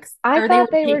pretty like, I or they thought were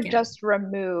they were taken. just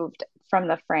removed from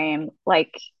the frame.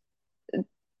 Like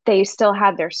they still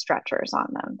had their stretchers on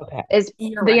them, Okay. is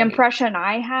You're the right. impression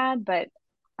I had, but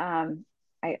um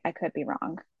I could be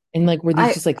wrong. And like, were these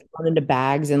I just like thrown into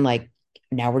bags and like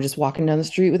now we're just walking down the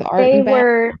street with art They and bags?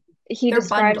 were, he They're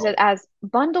describes it bundled. as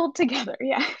bundled together.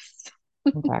 Yes.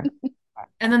 Okay.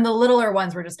 And then the littler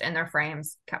ones were just in their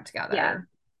frames, kept Yeah. together.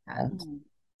 And Mhm.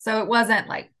 so it wasn't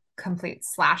like complete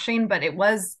slashing, but it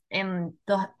was in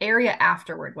the area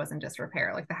afterward was in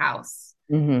disrepair, like the house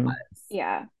Hmm. was.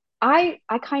 Yeah. I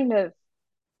kind of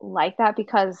like that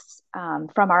because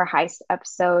from our heist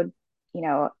episode, you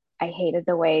know, I hated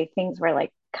the way things were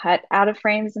like cut out of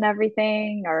frames and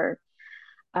everything, or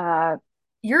uh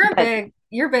but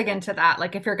You're big into that.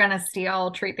 Like if you're gonna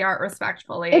steal, treat the art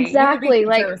respectfully. You could be exactly, such a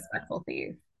like respectful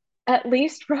thief. at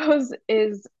least Rose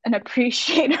is an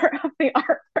appreciator of the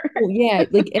artwork. Well, yeah,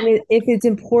 like, and if it's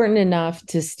important enough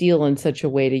to steal in such a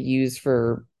way to use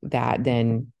for that,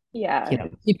 then Yeah.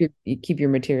 keep your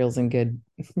materials in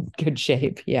good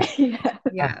shape. Yeah. Yeah.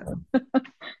 Yeah.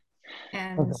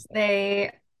 And Okay.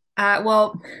 they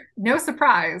well, no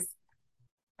surprise,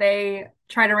 they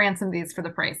try to ransom these for the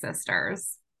Price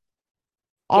sisters.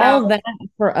 All Yep. that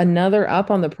for another up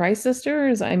on the Price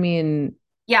Sisters? I mean,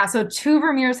 Yeah, so two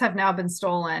Vermeers have now been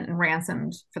stolen and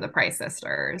ransomed for the Price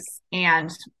sisters.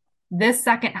 And this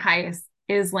second heist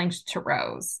is linked to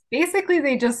Rose. Basically,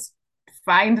 they just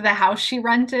find the house she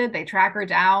rented, they track her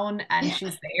down, and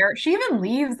she's there. She even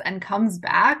leaves and comes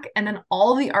back, and then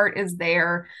all the art is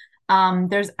there.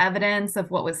 There's evidence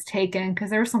of what was taken because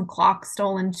there was some clocks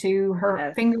stolen too. Her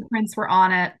Yes. fingerprints were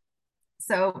on it.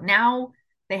 So now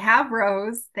they have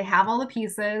Rose, they have all the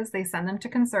pieces, they send them to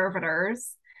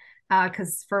conservators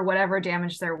because for whatever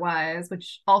damage there was,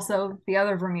 which also the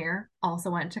other Vermeer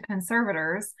also went to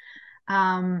conservators.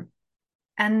 Um,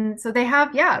 and so they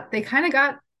have, yeah, they kind of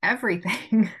got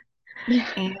everything. Yeah.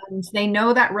 And they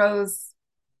know that Rose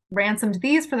ransomed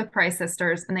these for the Price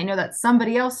sisters, and they know that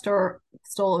somebody else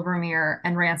stole a Vermeer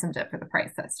and ransomed it for the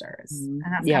Price sisters. And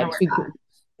that's kind yeah, of where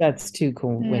that's too Hmm.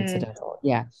 coincidental.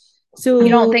 Yeah. You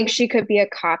don't So, think she could be a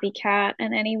copycat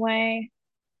in any way?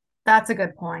 that's a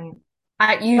good point.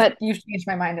 But You changed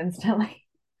my mind instantly.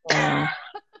 uh,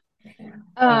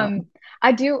 uh, um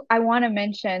I want to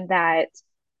mention that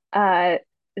uh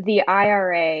the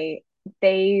IRA,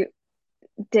 they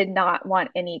did not want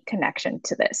any connection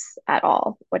to this at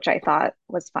all, which I thought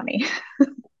was funny.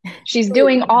 She's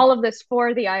doing all of this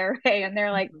for the IRA, and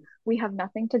they're like, we have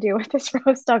nothing to do with this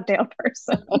Rose Dugdale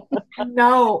person.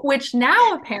 No, which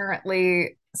now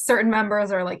apparently certain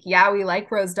members are like, yeah, we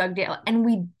like Rose Dugdale and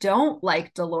we don't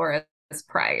like Dolores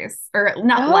Price, or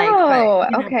not like, but Oh,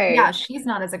 you know, yeah, okay. she's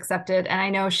not as accepted. And I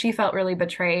know she felt really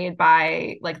betrayed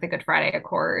by like the Good Friday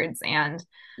Accords and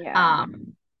Yeah.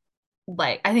 um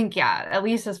like I think, yeah, at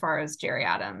least as far as Jerry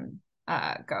Adam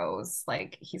goes,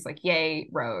 like he's like, yay,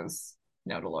 Rose,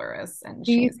 no Dolores. And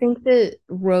do you she's think that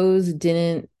Rose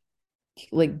didn't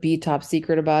like be top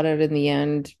secret about it in the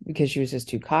end because she was just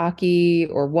too cocky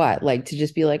or what? Like to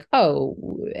just be like, oh,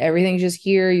 everything's just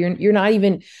here. You're not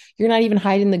even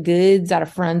hiding the goods at a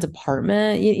friend's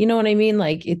apartment. You know what I mean?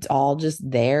 Like it's all just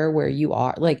there where you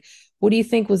are. Like, what do you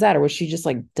think was that? Or was she just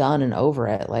like done and over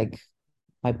it? Like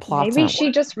my plots Maybe aren't she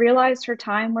working. just realized her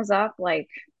time was up. Like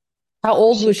How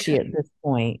old she was she could, at this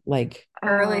point? Like,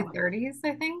 early oh, 30s,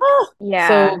 I think. oh, yeah.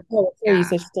 so oh, yeah, you Yeah.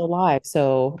 said she's still alive.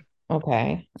 So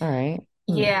okay, all right.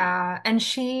 Hmm. Yeah, and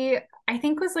she I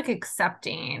think was like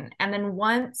accepting. And then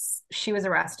once she was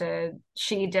arrested,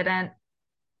 she didn't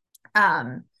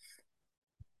um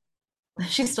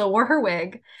she still wore her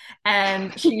wig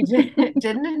and she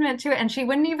didn't admit to it, and she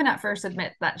wouldn't even at first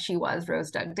admit that she was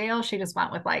Rose Dugdale. She just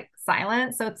went with like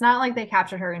silence. So it's not like they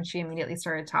captured her and she immediately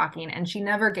started talking, and she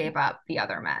never gave up the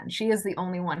other men. She is the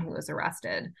only one who was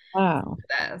arrested Wow.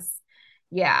 for this.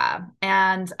 Yeah.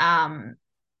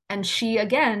 And she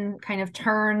again kind of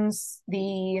turns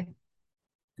the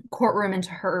courtroom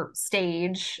into her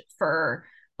stage for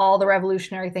all the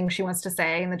revolutionary things she wants to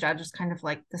say. And the judge is kind of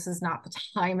like, this is not the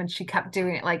time. And she kept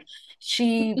doing it. Like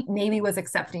she maybe was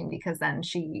accepting because then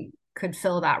she could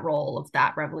fill that role of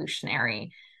that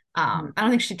revolutionary. I don't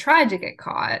think she tried to get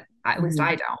caught. At least Mhm.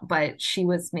 I don't, but she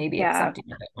was maybe Yeah.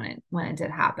 accepting of it when it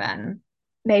did happen.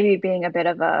 Maybe being a bit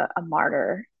of a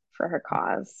martyr for her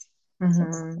cause,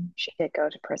 since Mm-hmm. she did go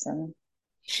to prison.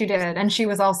 She did. And she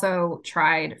was also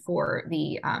tried for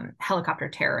the helicopter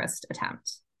terrorist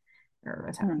attempt. Or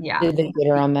attempt. Hmm. Yeah. Did they get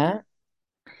her on that?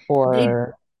 They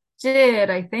Or did.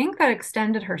 I think that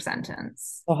extended her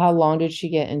sentence. so how long did she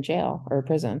get in jail or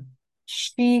prison?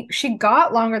 She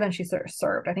got longer than she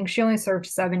served. I think she only served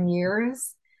 7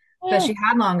 years, but Eh, she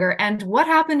had longer. And what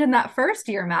happened in that first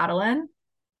year, Madeline?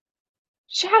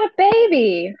 She had a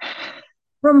baby.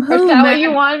 from Or is who, that what Matt?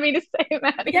 you wanted me to say,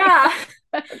 Maddie? Yeah,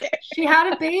 Okay. she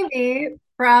had a baby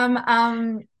from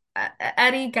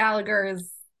Eddie Gallagher's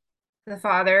the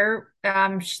father.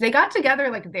 They got together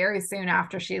like very soon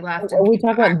after she left Are and we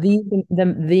came talking back.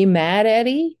 about the Mad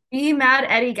Eddie? Be Mad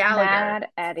Eddie Gallagher. Mad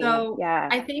Eddie. So Yeah.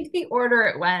 I think the order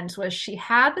it went was she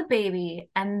had the baby,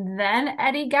 and then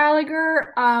Eddie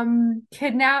Gallagher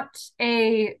kidnapped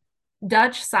a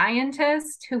Dutch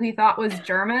scientist who he thought was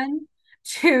German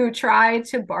to try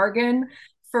to bargain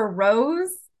for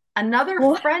Rose, another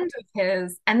What? friend of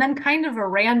his, and then kind of a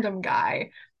random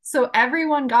guy. So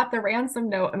everyone got the ransom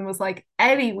note and was like,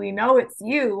 Eddie, we know it's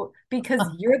you because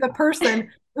you're the person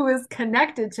who is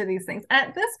connected to these things. And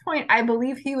at this point, I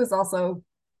believe he was also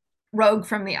rogue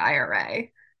from the IRA.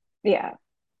 Yeah.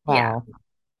 Yeah, Wow.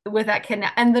 with that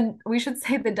kidnap. And then we should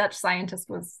say the Dutch scientist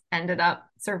was ended up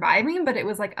surviving, but it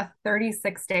was like a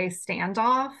 36-day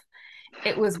standoff.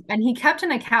 It was, and he kept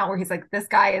an account where he's like, this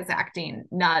guy is acting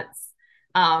nuts.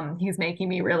 He's making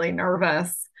me really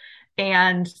nervous.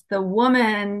 And the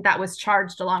woman that was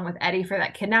charged along with Eddie for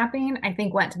that kidnapping, I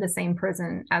think went to the same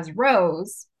prison as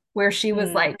Rose, where she was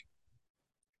Mm. like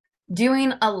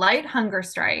doing a light hunger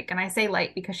strike. And I say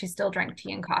light because she still drank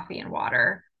tea and coffee and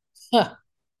water. Huh.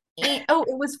 Oh,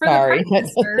 it was for the Sorry. Prime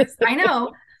Ministers, I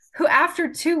know, who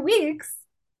after 2 weeks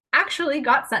actually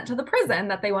got sent to the prison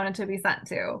that they wanted to be sent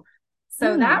to.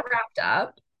 So Mm. that wrapped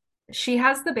up. She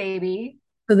has the baby.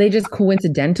 So they just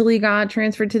coincidentally got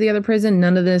transferred to the other prison.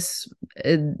 None of this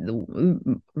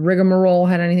rigmarole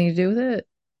had anything to do with it.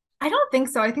 I don't think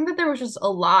so. I think that there was just a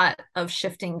lot of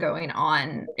shifting going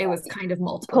on. It was kind of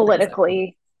multiple things that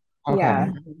Politically. Yeah.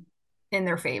 Okay. in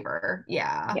their favor.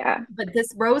 Yeah. Yeah. But this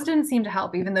Rose didn't seem to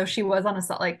help, even though she was on a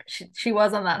like she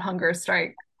was on that hunger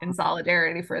strike in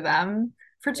solidarity for them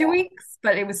for two Yeah. weeks,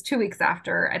 but it was 2 weeks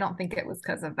after. I don't think it was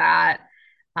because of that.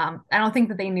 I don't think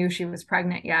that they knew she was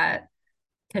pregnant yet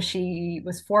because she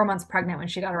was 4 months pregnant when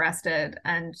she got arrested.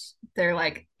 And they're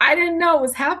like, I didn't know it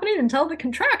was happening until the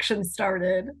contractions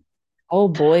started. Oh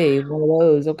boy, one of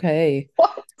those. Okay.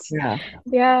 What? Yeah.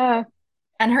 Yeah.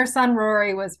 And her son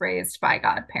Rory was raised by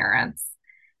godparents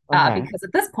Okay. because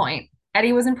at this point,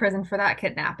 Eddie was in prison for that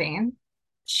kidnapping.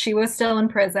 She was still in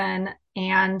prison,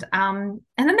 and then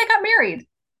they got married,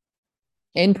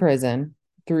 In prison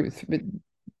through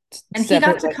and he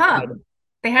got separate to like come.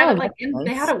 They had oh, it like that's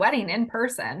they had nice. a wedding in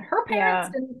person. Her parents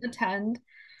Yeah. didn't attend.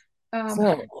 Um,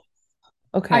 So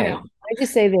I okay. know I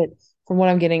just say that from what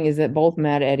I'm getting is that both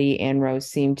Mad Eddie and Rose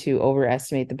seem to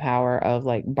overestimate the power of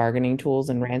like bargaining tools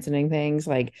and ransoming things.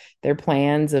 Like their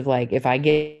plans of like, if I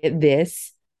get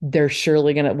this, they're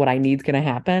surely gonna what I need's gonna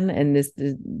happen. And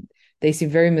they seem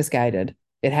very misguided.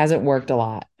 It hasn't worked a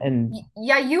lot. And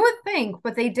yeah, you would think,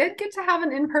 but they did get to have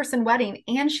an in-person wedding,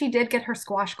 and she did get her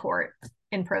squash court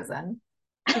in prison.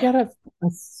 she got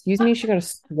excuse me, she got a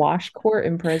squash court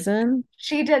in prison.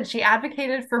 She did. She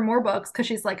advocated for more books because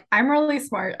she's like, I'm really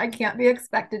smart. I can't be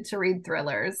expected to read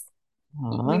thrillers.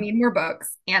 We Huh. need more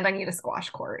books, and I need a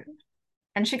squash court.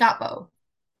 And she got both,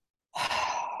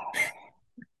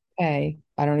 Okay.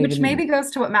 I don't which even maybe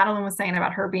goes to what Madeline was saying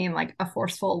about her being like a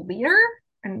forceful leader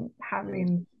and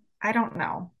having, I don't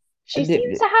know. She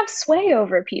seems to have sway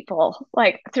over people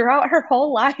like throughout her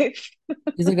whole life.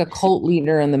 she's like a cult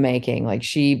leader in the making. Like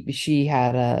she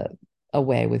had a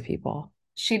way with people.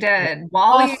 She did. Oh,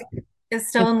 Wally is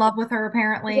still in love with her,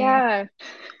 apparently. Yeah.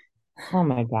 oh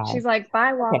my God. She's like,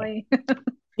 bye, Okay. Wally.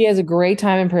 She has a great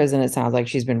time in prison. It sounds like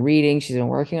she's been reading, she's been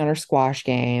working on her squash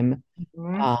game.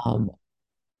 Mhm. Um,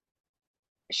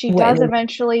 She what does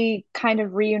eventually kind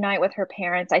of reunite with her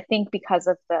parents, I think because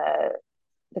of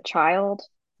the child,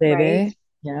 right? baby?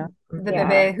 Yeah. The Mhm. Yeah.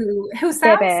 bebe who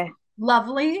sounds Bebe.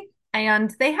 lovely. And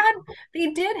they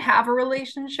did have a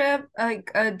relationship,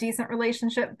 like a decent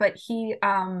relationship, but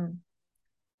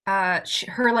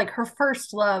her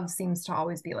first love seems to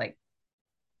always be like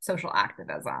social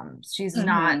activism. She's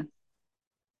not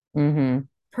Hmm. Mm-hmm.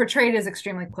 portrayed as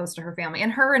extremely close to her family.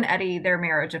 And her and Eddie, their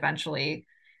marriage eventually,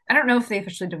 I don't know if they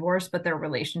officially divorced, but their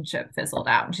relationship fizzled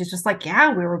out. And she's just like, yeah,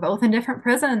 we were both in different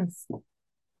prisons.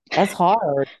 That's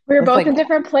hard. We were That's both like, in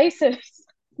different places.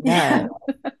 yeah,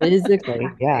 Yeah, physically.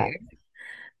 Yeah. exactly.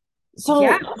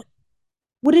 Yeah, So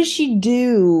what does she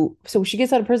do? So when she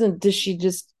gets out of prison, does she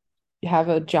just have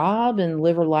a job and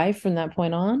live her life from that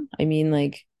point on? I mean,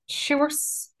 like, she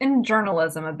works in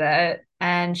journalism a bit,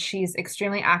 and she's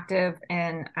extremely active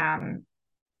in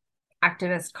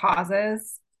activist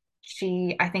causes.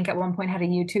 She, I think, at one point had a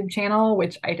YouTube channel,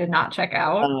 which I did not check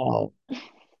out. oh,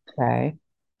 okay.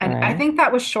 All And I right. think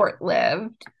that was short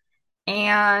lived.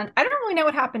 And I don't really know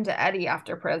what happened to Eddie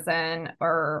after prison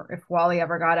or if Wally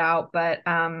ever got out, but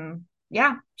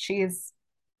yeah, she's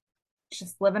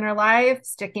just living her life,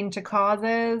 sticking to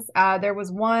causes. There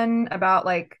was one about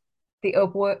like the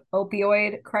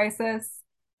opioid crisis.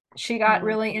 She got Mm.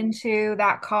 really into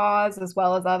that cause as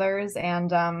well as others,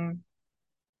 and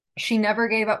she never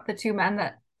gave up the two men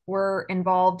that were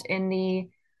involved in the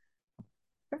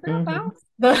Mhm.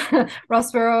 the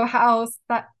Rossborough house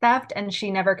theft, and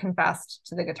she never confessed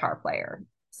to the guitar player.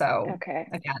 So Okay.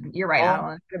 again, you're right, Well,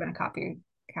 Adeline. It could have been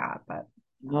a copycat, but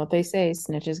you know what they say,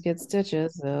 snitches get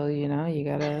stitches. So, you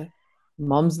gotta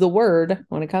mum's the word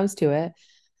when it comes to it.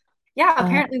 yeah, Uh,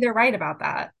 apparently they're right about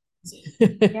that.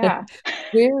 Yeah.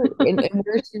 and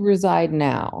where does she reside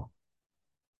now?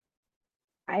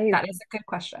 I That is a good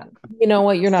question. You know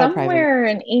what? You're not a private. somewhere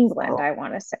in England, So, I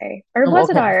want to say. Or was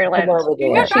it okay. Ireland? Somewhere over You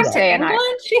Did went there. she back Yeah. to stay in I?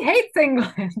 England? She hates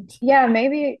England. Yeah,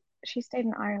 maybe she stayed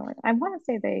in Ireland. I want to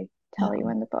say they tell you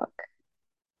in the book.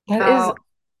 That is, Oh,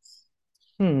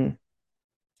 hmm.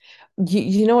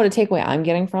 You know what a takeaway I'm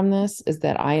getting from this is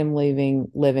that I am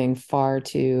living far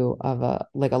too of a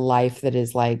like a life that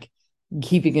is like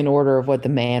keeping an order of what the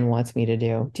man wants me to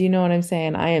do. Do you know what I'm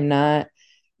saying? I am not,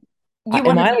 you am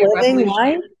want to I be a living revolutionary.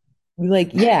 life? Like,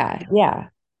 yeah, yeah,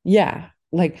 yeah.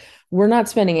 Like we're not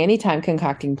spending any time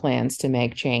concocting plans to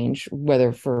make change,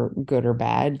 whether for good or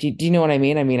bad. Do you know what I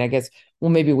mean? I mean, I guess, well,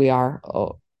 maybe we are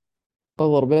a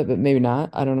little bit, but maybe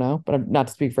not. I don't know. But I'm not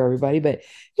to speak for everybody, but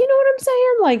you know what I'm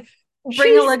saying? Like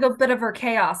Bring a she's little bit of her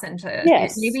chaos into it.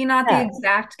 yes, Maybe not the yeah,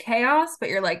 exact chaos, but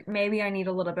you're like, maybe I need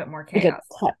a little bit more like a chaos.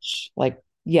 touch. Like,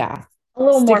 yeah, A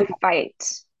little stick more it. fight.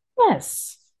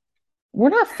 Yes. We're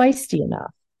not feisty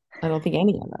enough. I don't think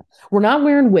any of us. We're not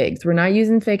wearing wigs. We're not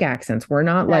using fake accents. We're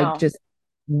not like No, just,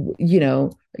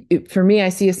 for me, I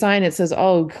see a sign that says,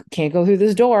 "Oh, can't go through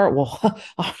this door." Well,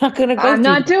 I'm not going to go I'm through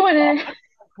not the doing it. I'm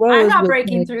clothes not with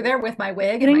breaking my, through there with my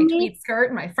wig and my kidding me? tweed skirt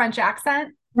and my French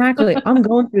accent. Exactly. I'm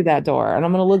going through that door and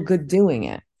I'm going to look good doing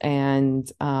it. And,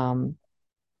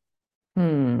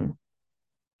 hmm,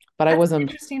 but I That's an wasn't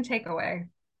interesting takeaway.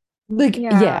 like,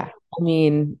 Yeah. yeah. I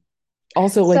mean,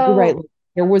 also, like you're right. So, Like,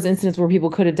 there was incidents where people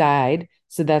could have died,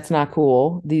 so that's not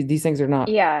cool. These things are not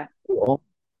yeah, cool.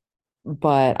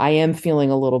 But I am feeling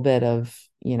a little bit of,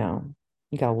 you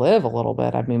gotta live a little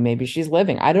bit. I mean, maybe she's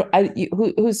living. I don't.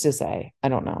 Who's to say? I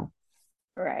don't know.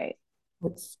 right.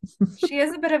 It's, She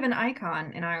is a bit of an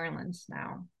icon in Ireland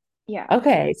now. Yeah.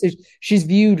 okay, so she's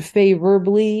viewed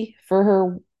favorably for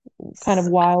her kind of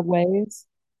wild ways.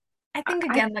 I think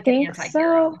I again, like an think so.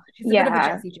 anti-hero. She's a bit of a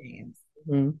Yeah. Jesse James.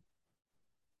 Mhm.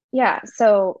 Yeah.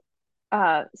 So,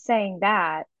 saying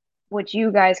that, would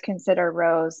you guys consider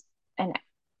Rose an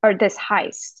or this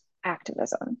heist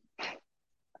activism?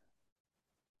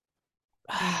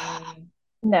 Mm.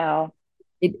 No.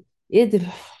 It it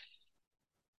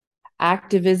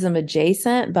activism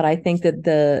adjacent, but I think that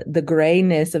the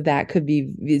grayness of that could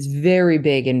be is very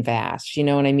big and vast. You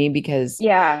know what I mean? Because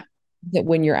Yeah. that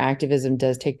when your activism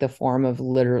does take the form of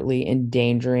literally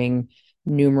endangering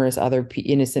numerous other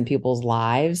innocent people's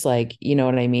lives, like, you know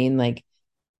what I mean? Like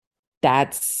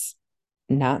that's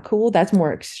not cool. That's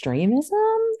more extremism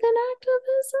than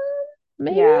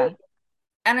activism, Yeah. maybe.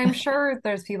 And I'm sure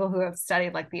there's people who have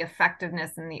studied like the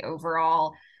effectiveness and the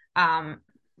overall um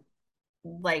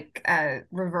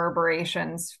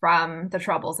reverberations from the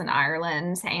troubles in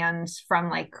Ireland and from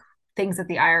like things that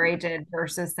the IRA did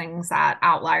versus things that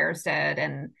outliers did,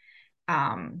 and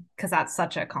because that's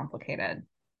such a complicated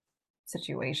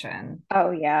situation.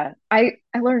 Oh yeah. I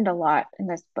learned a lot in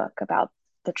this book about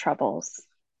the troubles.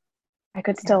 I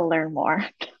could Yeah. still learn more.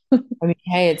 I mean,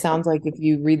 hey, it sounds like if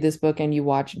you read this book and you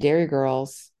watch Dairy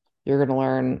Girls, you're going to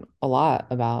learn a lot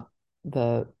about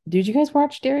the. Did you guys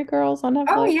watch Dairy Girls on Oh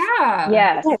Netflix? yeah.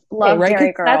 Yes. Okay, Love right?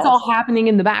 Dairy Because that's all Girls. happening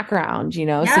in the background, so you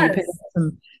pick up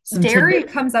Yes. some Dairy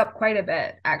tidbits. comes up quite a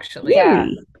bit actually. Yeah.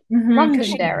 Really? Because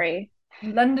she Londonderry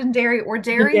London Dairy or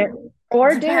Dairy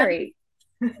or depends. Dairy.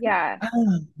 Yeah.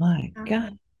 Oh my God.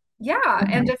 Um, yeah,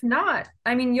 and Oh. if not,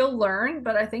 I mean, you'll learn,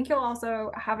 but I think you'll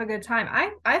also have a good time.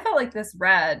 I felt like this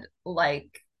read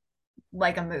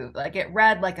like a move, like it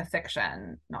read like a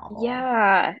fiction novel.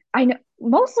 Yeah. I know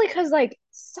mostly because like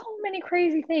so many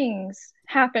crazy things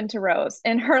happen to Rose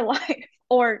in her life,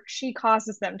 or she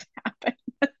causes them to happen.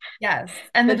 Yes,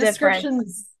 and the The difference.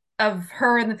 descriptions of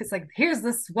her and it's like here's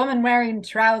this woman wearing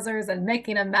trousers and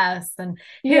making a mess, and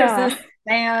here's Yeah. this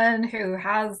man who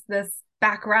has this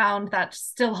background that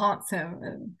still haunts him,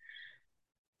 and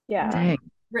Yeah. Dang.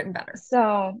 written better.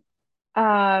 So,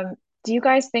 do you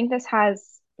guys think this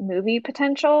has movie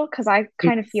potential? Because I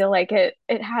kind of It's feel like it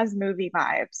has movie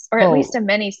vibes, or at least oh, a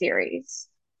mini series.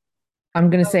 I'm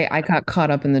gonna say I got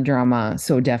caught up in the drama,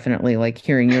 so definitely like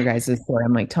hearing your guys' story.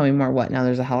 I'm like, tell me more. What? Now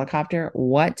there's a helicopter?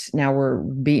 What? Now we're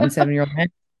beating 7-year-old men?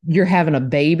 You're having a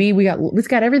baby? It's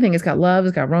got everything. It's got love,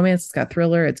 it's got romance, it's got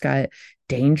thriller, it's got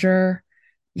danger.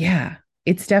 Yeah,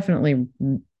 it's definitely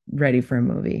ready for a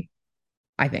movie,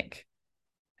 I think.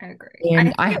 I agree. I And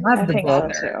think I it was have I the think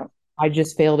book. so together. too. I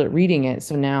just failed at reading it.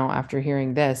 So now after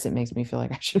hearing this, it makes me feel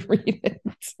like I should read it.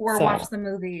 Or watch So, the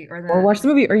movie or or the watch the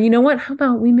movie. Or you know what? How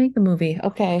about we make the movie?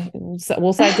 Okay.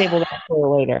 We'll side table that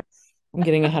for later. I'm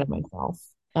getting ahead of myself.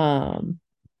 Um,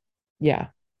 yeah.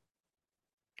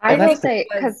 Oh, I that's will cool. say,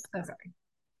 because, was oh sorry.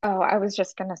 oh, I was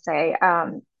just gonna say,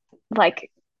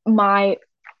 like my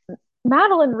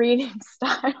Madeline reading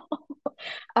style.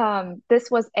 This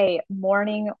was a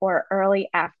morning or early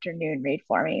afternoon read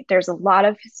for me. There's a lot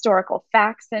of historical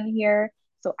facts in here,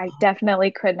 so I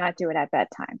definitely could not do it at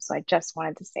bedtime. So I just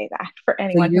wanted to say that for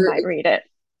So anyone who might read it.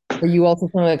 are you also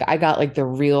feeling like I got like the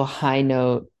real high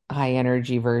note, high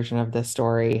energy version of the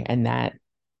story, and that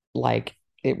like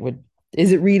it would,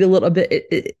 is it read a little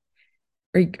bit?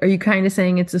 Are you kind of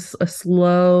saying it's a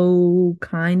slow,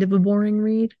 kind of a boring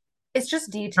read? It's just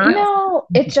Huh? details. No,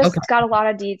 it Okay. just got a lot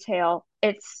of detail.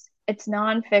 It's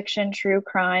nonfiction, true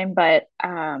crime, but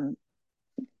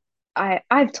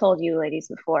I've told you ladies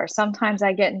before. Sometimes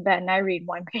I get in bed and I read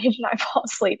one page and I fall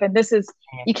asleep. And this is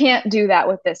you can't do that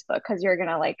with this book because you're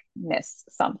gonna like miss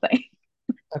something.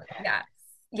 Okay. Yeah.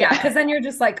 Yeah, Yeah. because then you're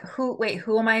just like, who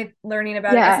am I learning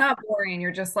about? It's Yeah. not boring.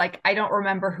 You're just like, I don't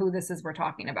remember who this is we're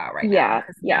talking about right now. Yeah.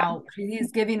 Because Yeah. now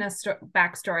he's giving us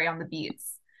backstory on the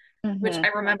beats, which Hmm. I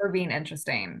remember being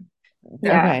interesting.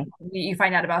 Yeah. Okay. You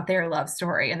find out about their love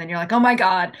story, and then you're like, oh my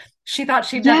God, she thought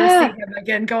she'd never see Yeah. him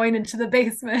again going into the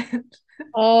basement.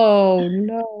 Oh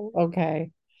no. Okay.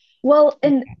 Well,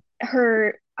 and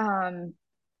her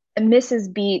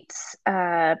Mrs. Beats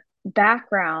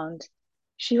background,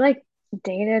 she like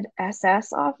dated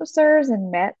SS officers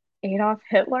and met Adolf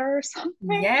Hitler or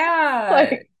something. Yeah.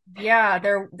 Like, Yeah,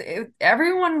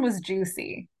 everyone was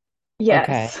juicy. Okay.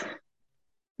 yes.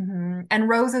 And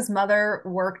Rose's mother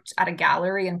worked at a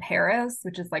gallery in Paris,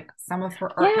 which is like some of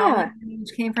her art knowledge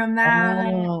Yeah. came from that.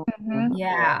 Oh, Hmm. okay.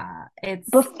 Yeah, it's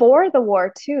Before the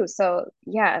war too. So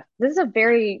yeah, this is a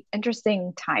very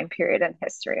interesting time period in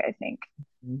history, I think.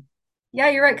 yeah,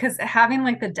 you're right. Because having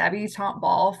like the debutante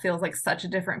ball feels like such a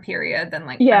different period than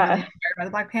like I'm really Yeah. inspired by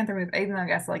the Black Panther movie, even though I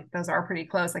guess like those are pretty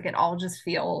close. Like it all just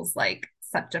feels like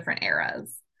such different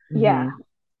eras. Yeah.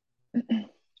 Hmm.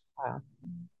 Wow.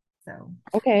 So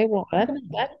Okay. Well, that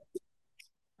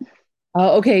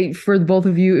okay, for the both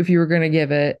of you, if you were going to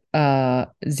give it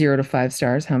 0 to 5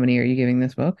 stars, how many are you giving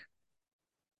this book?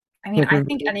 I mean, Book I think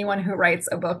review anyone who writes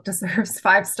a book deserves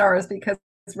 5 stars because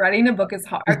writing a book is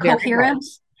hard. is Or very hard. coherent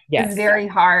is Yes. very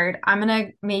hard. I'm gonna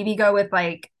maybe go with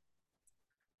like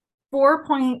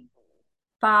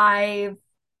 4.5,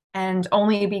 and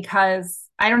only because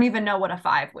I don't even know what a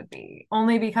five would be.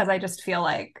 Only because I just feel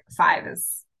like five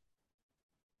is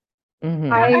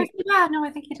Hmm. I actually bad. No, I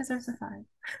think he deserves a five.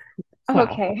 Wow.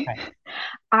 okay. Okay.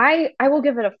 I will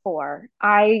give it a 4.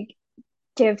 I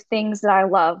give things that I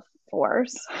love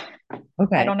 4s. I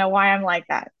Okay. don't know why I'm like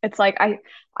that. It's like I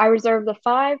reserve the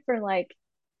 5 for like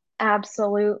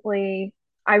absolutely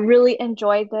I really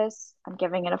enjoyed this. I'm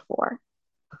giving it a 4.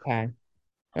 Okay.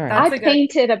 All right. I That's a good.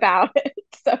 painted about it,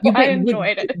 so You I can,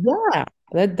 enjoyed it.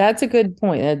 yeah, that's a good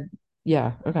point.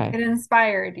 Yeah, okay. It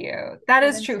inspired you. That It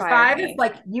is true. inspired Five is me.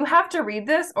 like you have to read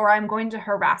this, or I'm going to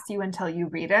harass you until you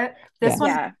read it. This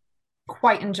one's Yes. Yeah.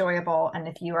 quite enjoyable, and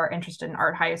if you are interested in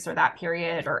art heists or that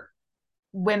period or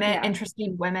women, Yeah.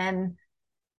 interesting women,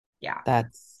 yeah,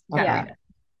 That's you got to okay. read Yeah. it.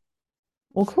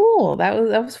 Well, cool. That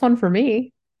was fun for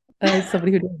me as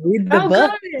somebody who didn't read the Oh,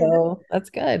 book. good. So that's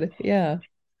good. Yeah.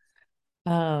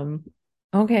 Um,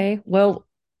 okay. Well,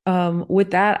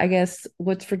 with that, I guess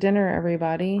what's for dinner,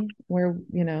 everybody? What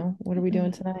are we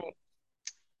doing tonight?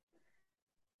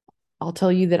 I'll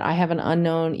tell you that I have an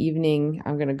unknown evening.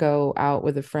 I'm gonna go out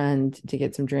with a friend to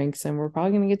get some drinks, and we're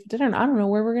probably gonna get to dinner. And I don't know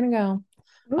where we're gonna go.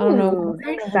 I don't know. Ooh, I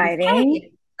don't know how this. exciting.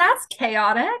 Hey, that's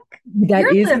chaotic. That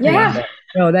You're is Yeah. living. chaotic.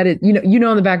 No, that is, in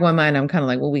the back of my mind, I'm kind of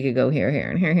like, well, we could go here, here,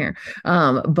 and here, here.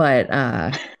 But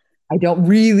I don't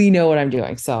really know what I'm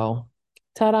doing. So,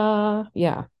 ta-da.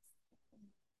 Yeah.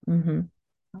 Hmm.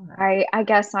 All right. I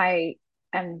guess I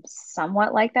am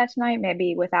somewhat like that tonight,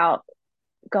 maybe without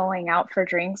going out for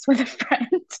drinks with a friend.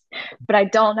 But I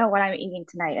don't know what I'm eating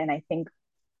tonight, and I think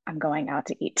I'm going out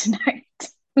to eat tonight.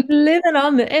 Living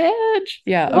on the edge.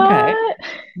 Yeah. Okay. What?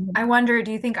 I wonder,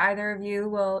 do you think either of you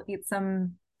will eat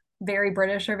some very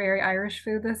British or very Irish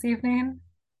food this evening?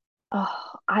 Oh,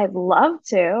 I'd love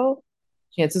to.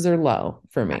 Chances are low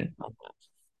for me.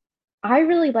 I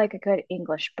really like a good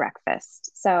English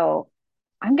breakfast. So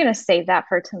I'm going to save that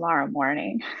for tomorrow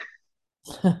morning.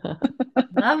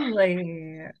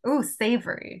 Lovely. Ooh,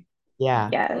 savory. Yeah.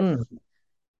 Yes. Mm.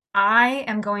 I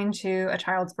am going to a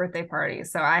child's birthday party,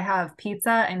 so I have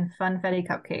pizza and funfetti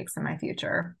cupcakes in my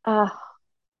future. Oh,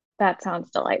 that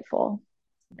sounds delightful.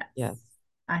 Yes.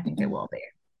 I think it will be.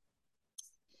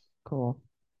 Cool.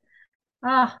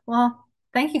 Oh, well,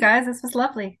 thank you guys. This was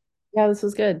lovely. Yeah, this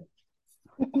was good.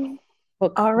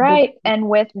 All right. And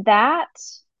with that,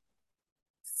 stay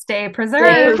stay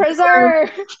preserved.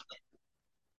 preserved.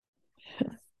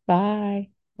 Bye.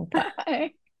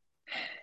 Bye.